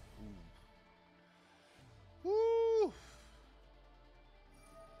 Woo!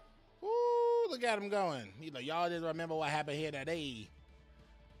 Woo! Look at him going. He's like, y'all just remember what happened here that day.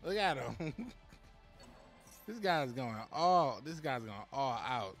 Look at him. This guy's going all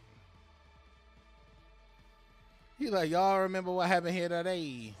out. He's like, y'all remember what happened here that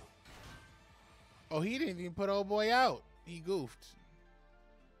day. Oh, he didn't even put old boy out. He goofed.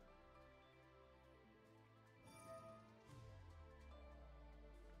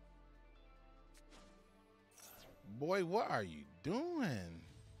 Boy, what are you doing?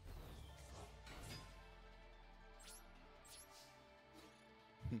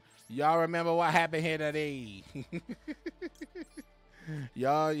 Y'all remember what happened here today?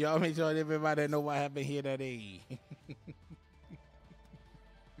 y'all make sure everybody know what happened here today.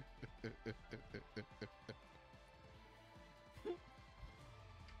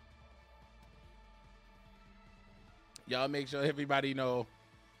 Y'all make sure everybody know.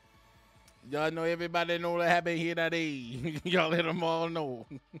 Y'all know everybody know what happened here today. Y'all let them all know.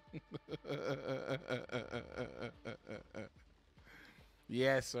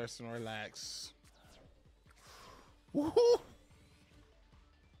 Yes, sir, Snorlax. Woohoo!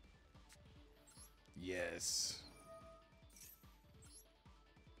 Yes.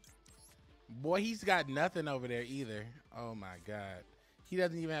 Boy, he's got nothing over there either. Oh my God. He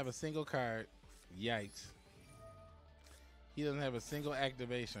doesn't even have a single card. Yikes. He doesn't have a single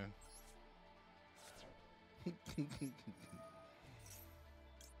activation.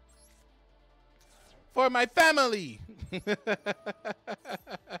 For my family.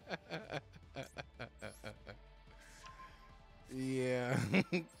 Yeah.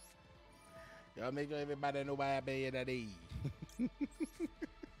 Y'all make sure everybody know why I be here today.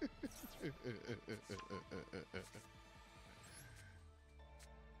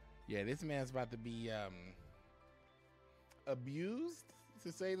 Yeah, this man's about to be abused,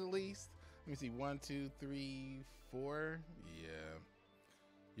 to say the least. Let me see, 1, 2, 3, 4. Yeah,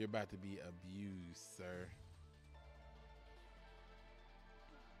 you're about to be abused, sir.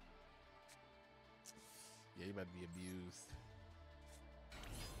 Yeah, you're about to be abused.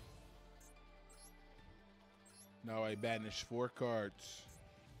 No, I banished 4 cards.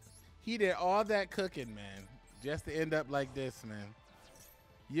 He did all that cooking, man, just to end up like this, man.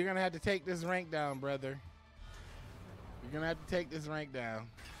 You're gonna have to take this rank down, brother. You're gonna have to take this rank down.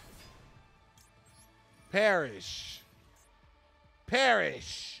 Perish.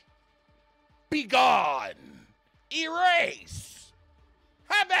 Perish. Be gone. Erase.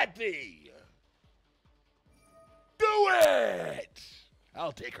 Have at thee. Do it.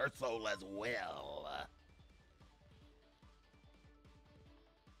 I'll take her soul as well.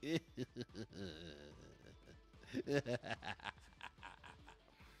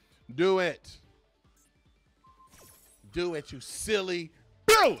 Do it. Do it, you silly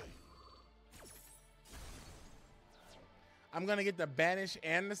Billy. I'm going to get the banish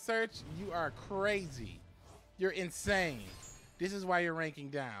and the search. You are crazy. You're insane. This is why you're ranking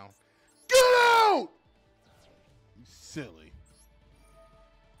down. Get out! You silly.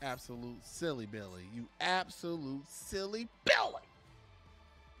 Absolute silly Billy. You absolute silly Billy.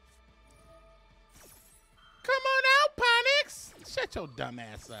 Come on out, Ponix. Shut your dumb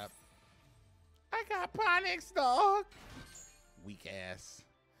ass up. I got Ponix, dog. Weak ass.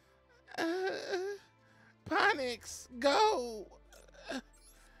 Ponix, go.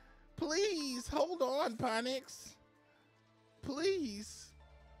 Please, hold on, Ponix. Please.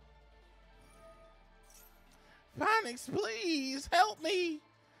 Ponix, please, help me.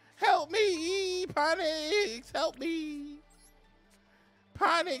 Help me, Ponix, help me.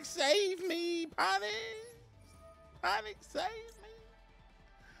 Ponix, save me, Ponix. Ponix, save me.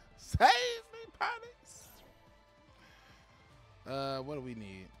 Save me, Ponix. What do we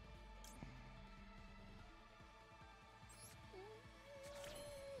need?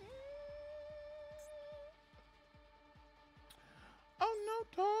 Oh no,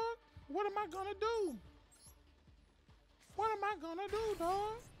 dog. What am I gonna do? What am I gonna do,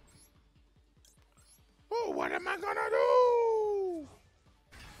 dog? Oh, what am I gonna do?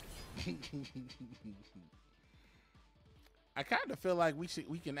 I kind of feel like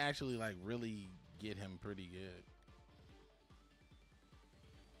we can actually like really get him pretty good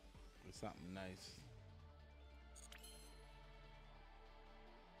with something nice.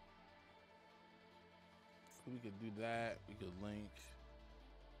 We could do that. We could link,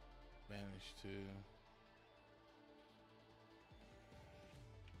 banish too.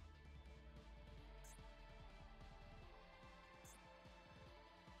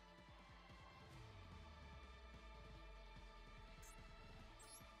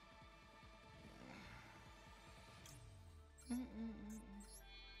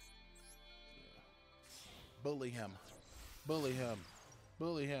 Bully him. Bully him.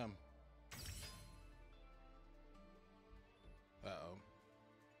 Bully him. Uh-oh.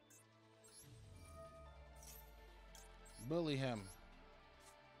 Bully him.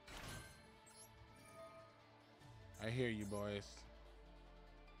 I hear you, boys.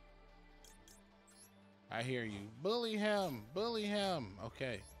 I hear you. Bully him. Bully him.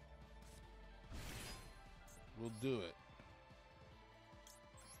 Okay. We'll do it.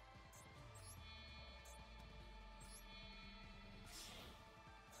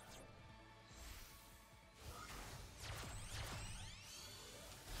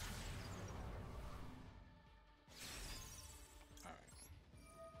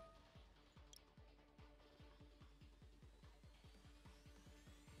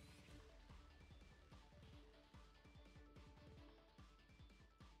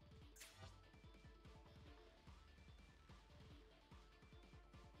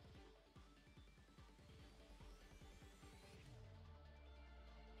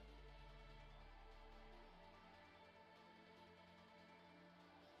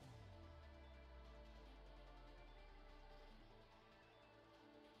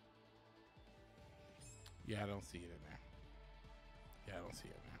 Yeah, I don't see it in there. Yeah, I don't see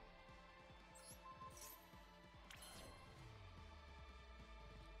it in there.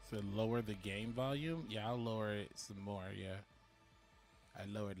 So lower the game volume? Yeah, I'll lower it some more, yeah. I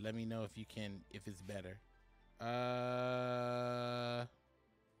lowered. Let me know if you can, if it's better. What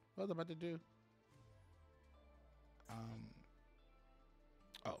was I about to do? Oh.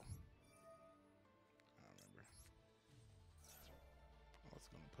 I don't remember. I was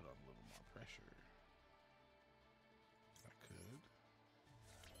going to put on a little more pressure. If I could.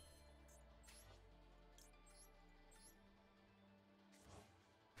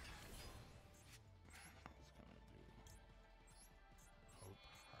 I was going to do Hope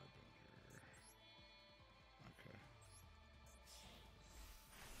Harbinger. Okay.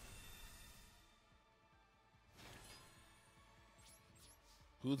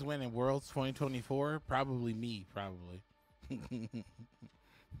 Who's winning Worlds 2024? Probably me, probably.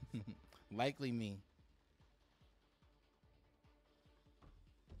 Likely me.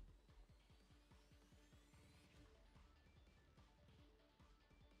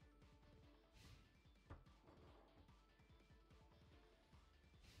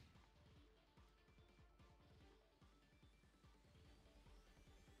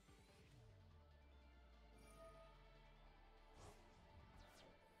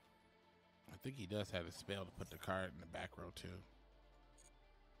 I think he does have a spell to put the card in the back row too.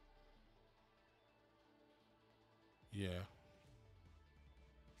 Yeah.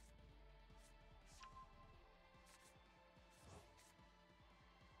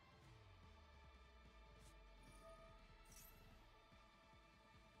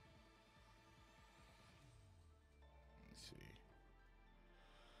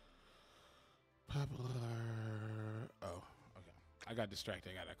 Oh, okay. I got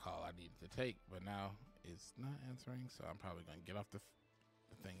distracted. I got a call I needed to take, but now it's not answering, so I'm probably going to get off the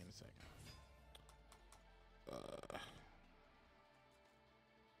thing in a second.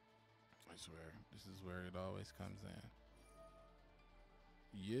 I swear, this is where it always comes in.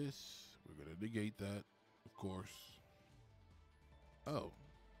 Yes, we're going to negate that, of course. Oh.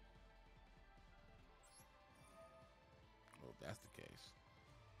 Well, if that's the case.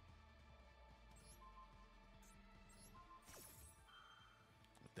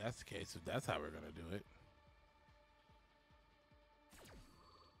 If that's the case, if that's how we're going to do it.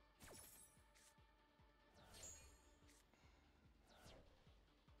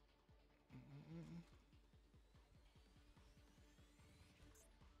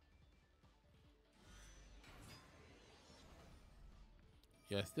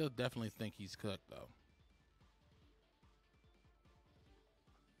 Yeah, I still definitely think he's cooked, though.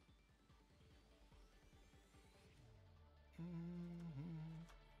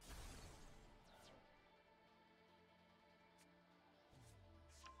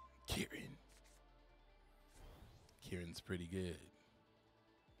 Kieran's pretty good.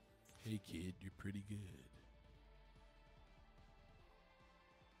 Hey, kid, you're pretty good.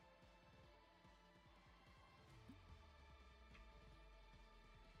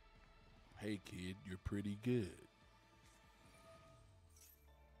 Hey, kid, you're pretty good.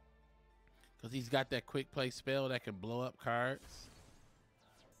 Because he's got that quick play spell that can blow up cards.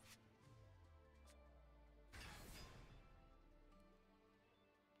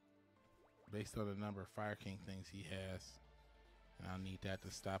 Based on the number of Fire King things he has. And I'll need that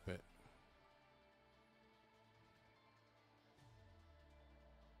to stop it.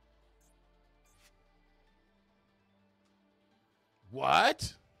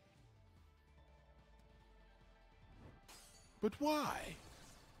 What? But why?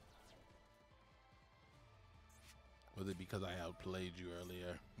 Was it because I outplayed you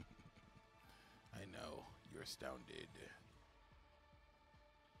earlier? I know, you're astounded.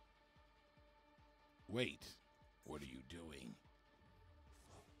 Wait, what are you doing?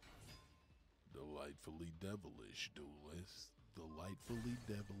 Delightfully devilish, Duelist. Delightfully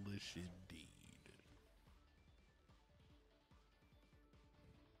devilish indeed.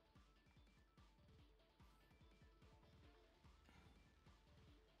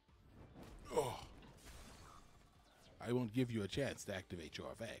 Oh. I won't give you a chance to activate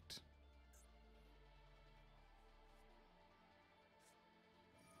your effect.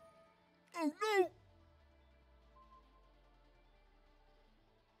 Oh no!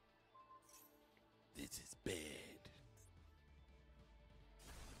 This is bad.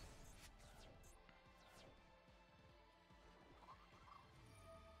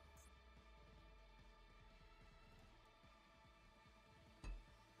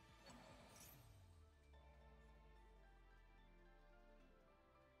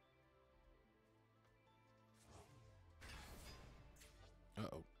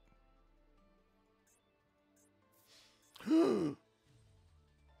 Uh-oh.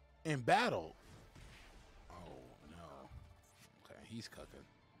 In battle. Oh no. Okay, he's cooking.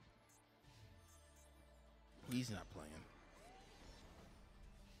 He's not playing.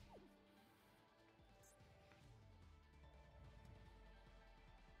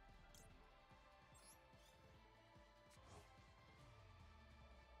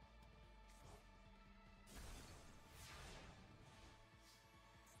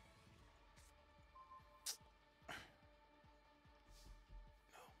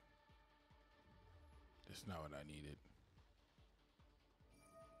 That's not what I needed.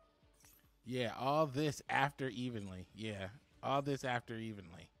 Yeah, all this after evenly. Yeah, all this after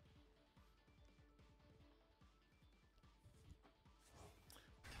evenly.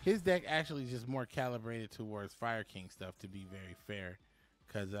 His deck actually is just more calibrated towards Fire King stuff, to be very fair.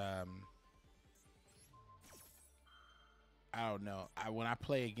 Because, I don't know. When I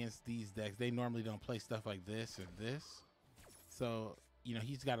play against these decks, they normally don't play stuff like this or this. So, you know,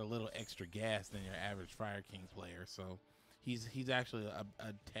 he's got a little extra gas than your average Fire King player. So, he's actually a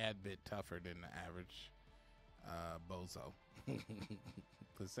tad bit tougher than the average bozo,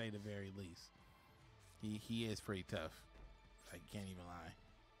 to say the very least. He is pretty tough. I can't even lie.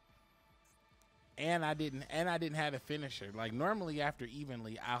 And I didn't have a finisher. Like normally after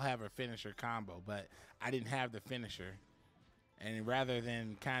evenly, I'll have a finisher combo, but I didn't have the finisher. And rather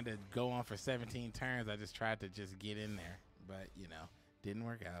than kind of go on for 17 turns, I just tried to just get in there. But, you know, didn't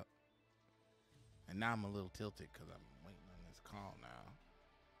work out. And now I'm a little tilted because I'm waiting on this call now.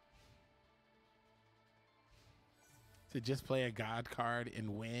 To just play a God card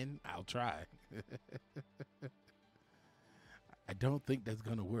and win, I'll try. I don't think that's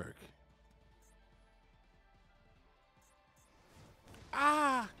going to work.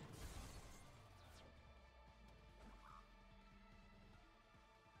 Ah!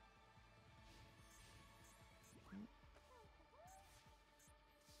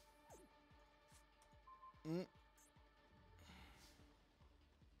 Mm.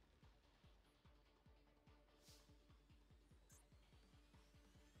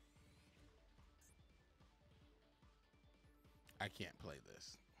 I can't play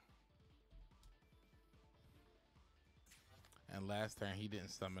this. And last turn, he didn't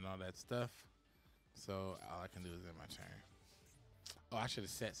summon all that stuff. So all I can do is end my turn. Oh, I should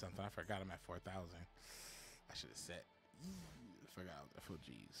have set something. I forgot I'm at 4,000. I should have set. Forgot I was at full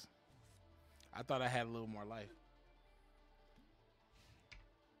G's. I thought I had a little more life.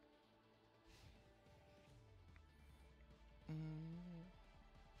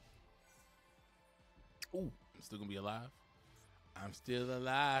 Ooh, I'm still gonna be alive. I'm still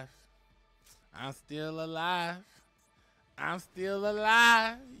alive. I'm still alive. I'm still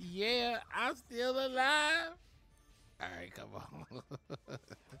alive. Yeah, I'm still alive. All right, come on.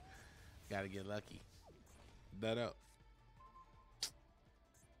 Gotta get lucky. That up.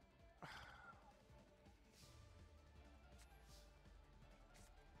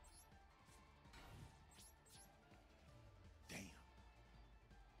 Damn.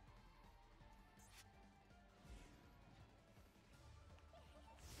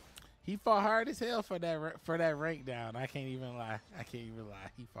 He fought hard as hell for that rank down. I can't even lie. I can't even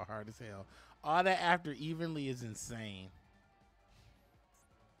lie. He fought hard as hell. All that after evenly is insane.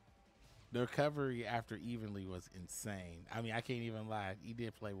 The recovery after evenly was insane. I mean, I can't even lie. He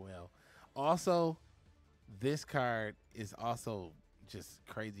did play well. Also, this card is also just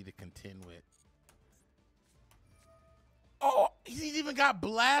crazy to contend with. Oh, he's even got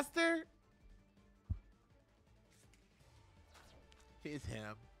Blaster? It's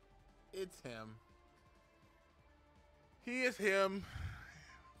him. It's him. He is him.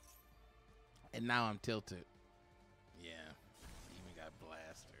 And now I'm tilted. Yeah. He even got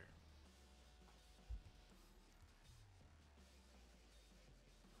Blaster.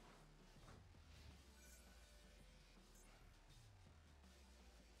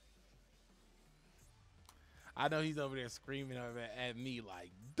 I know he's over there screaming over at me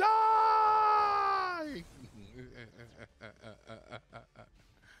like, die!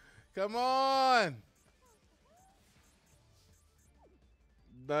 Come on!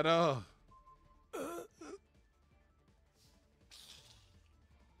 No.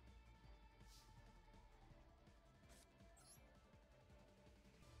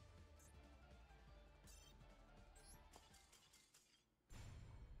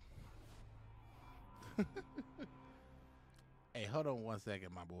 Hey, hold on 1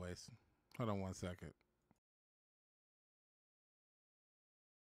 second, my boys. Hold on 1 second.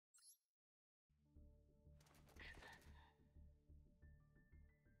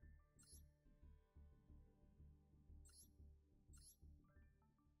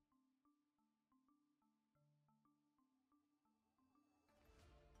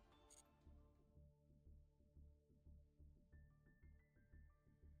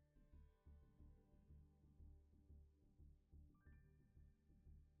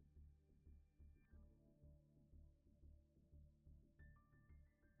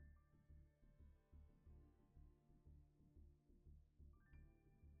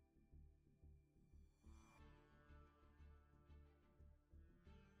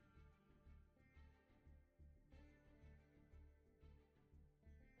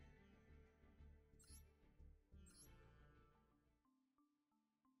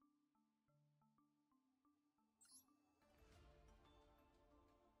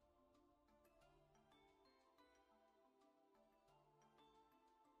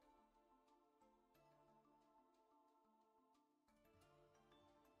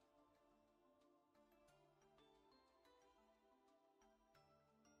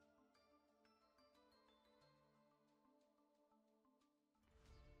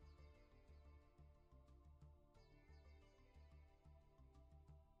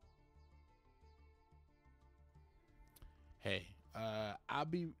 Hey, I'll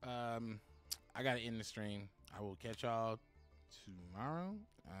be I gotta end the stream. I will catch y'all tomorrow.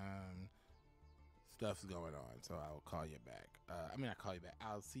 Stuff's going on, so I will call you back. I mean, I call you back.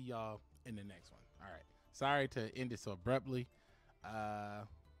 I'll see y'all in the next one. All right. Sorry to end it so abruptly,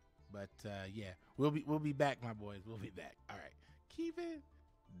 but yeah, we'll be back, my boys. We'll be back. All right. Keep it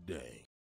dang.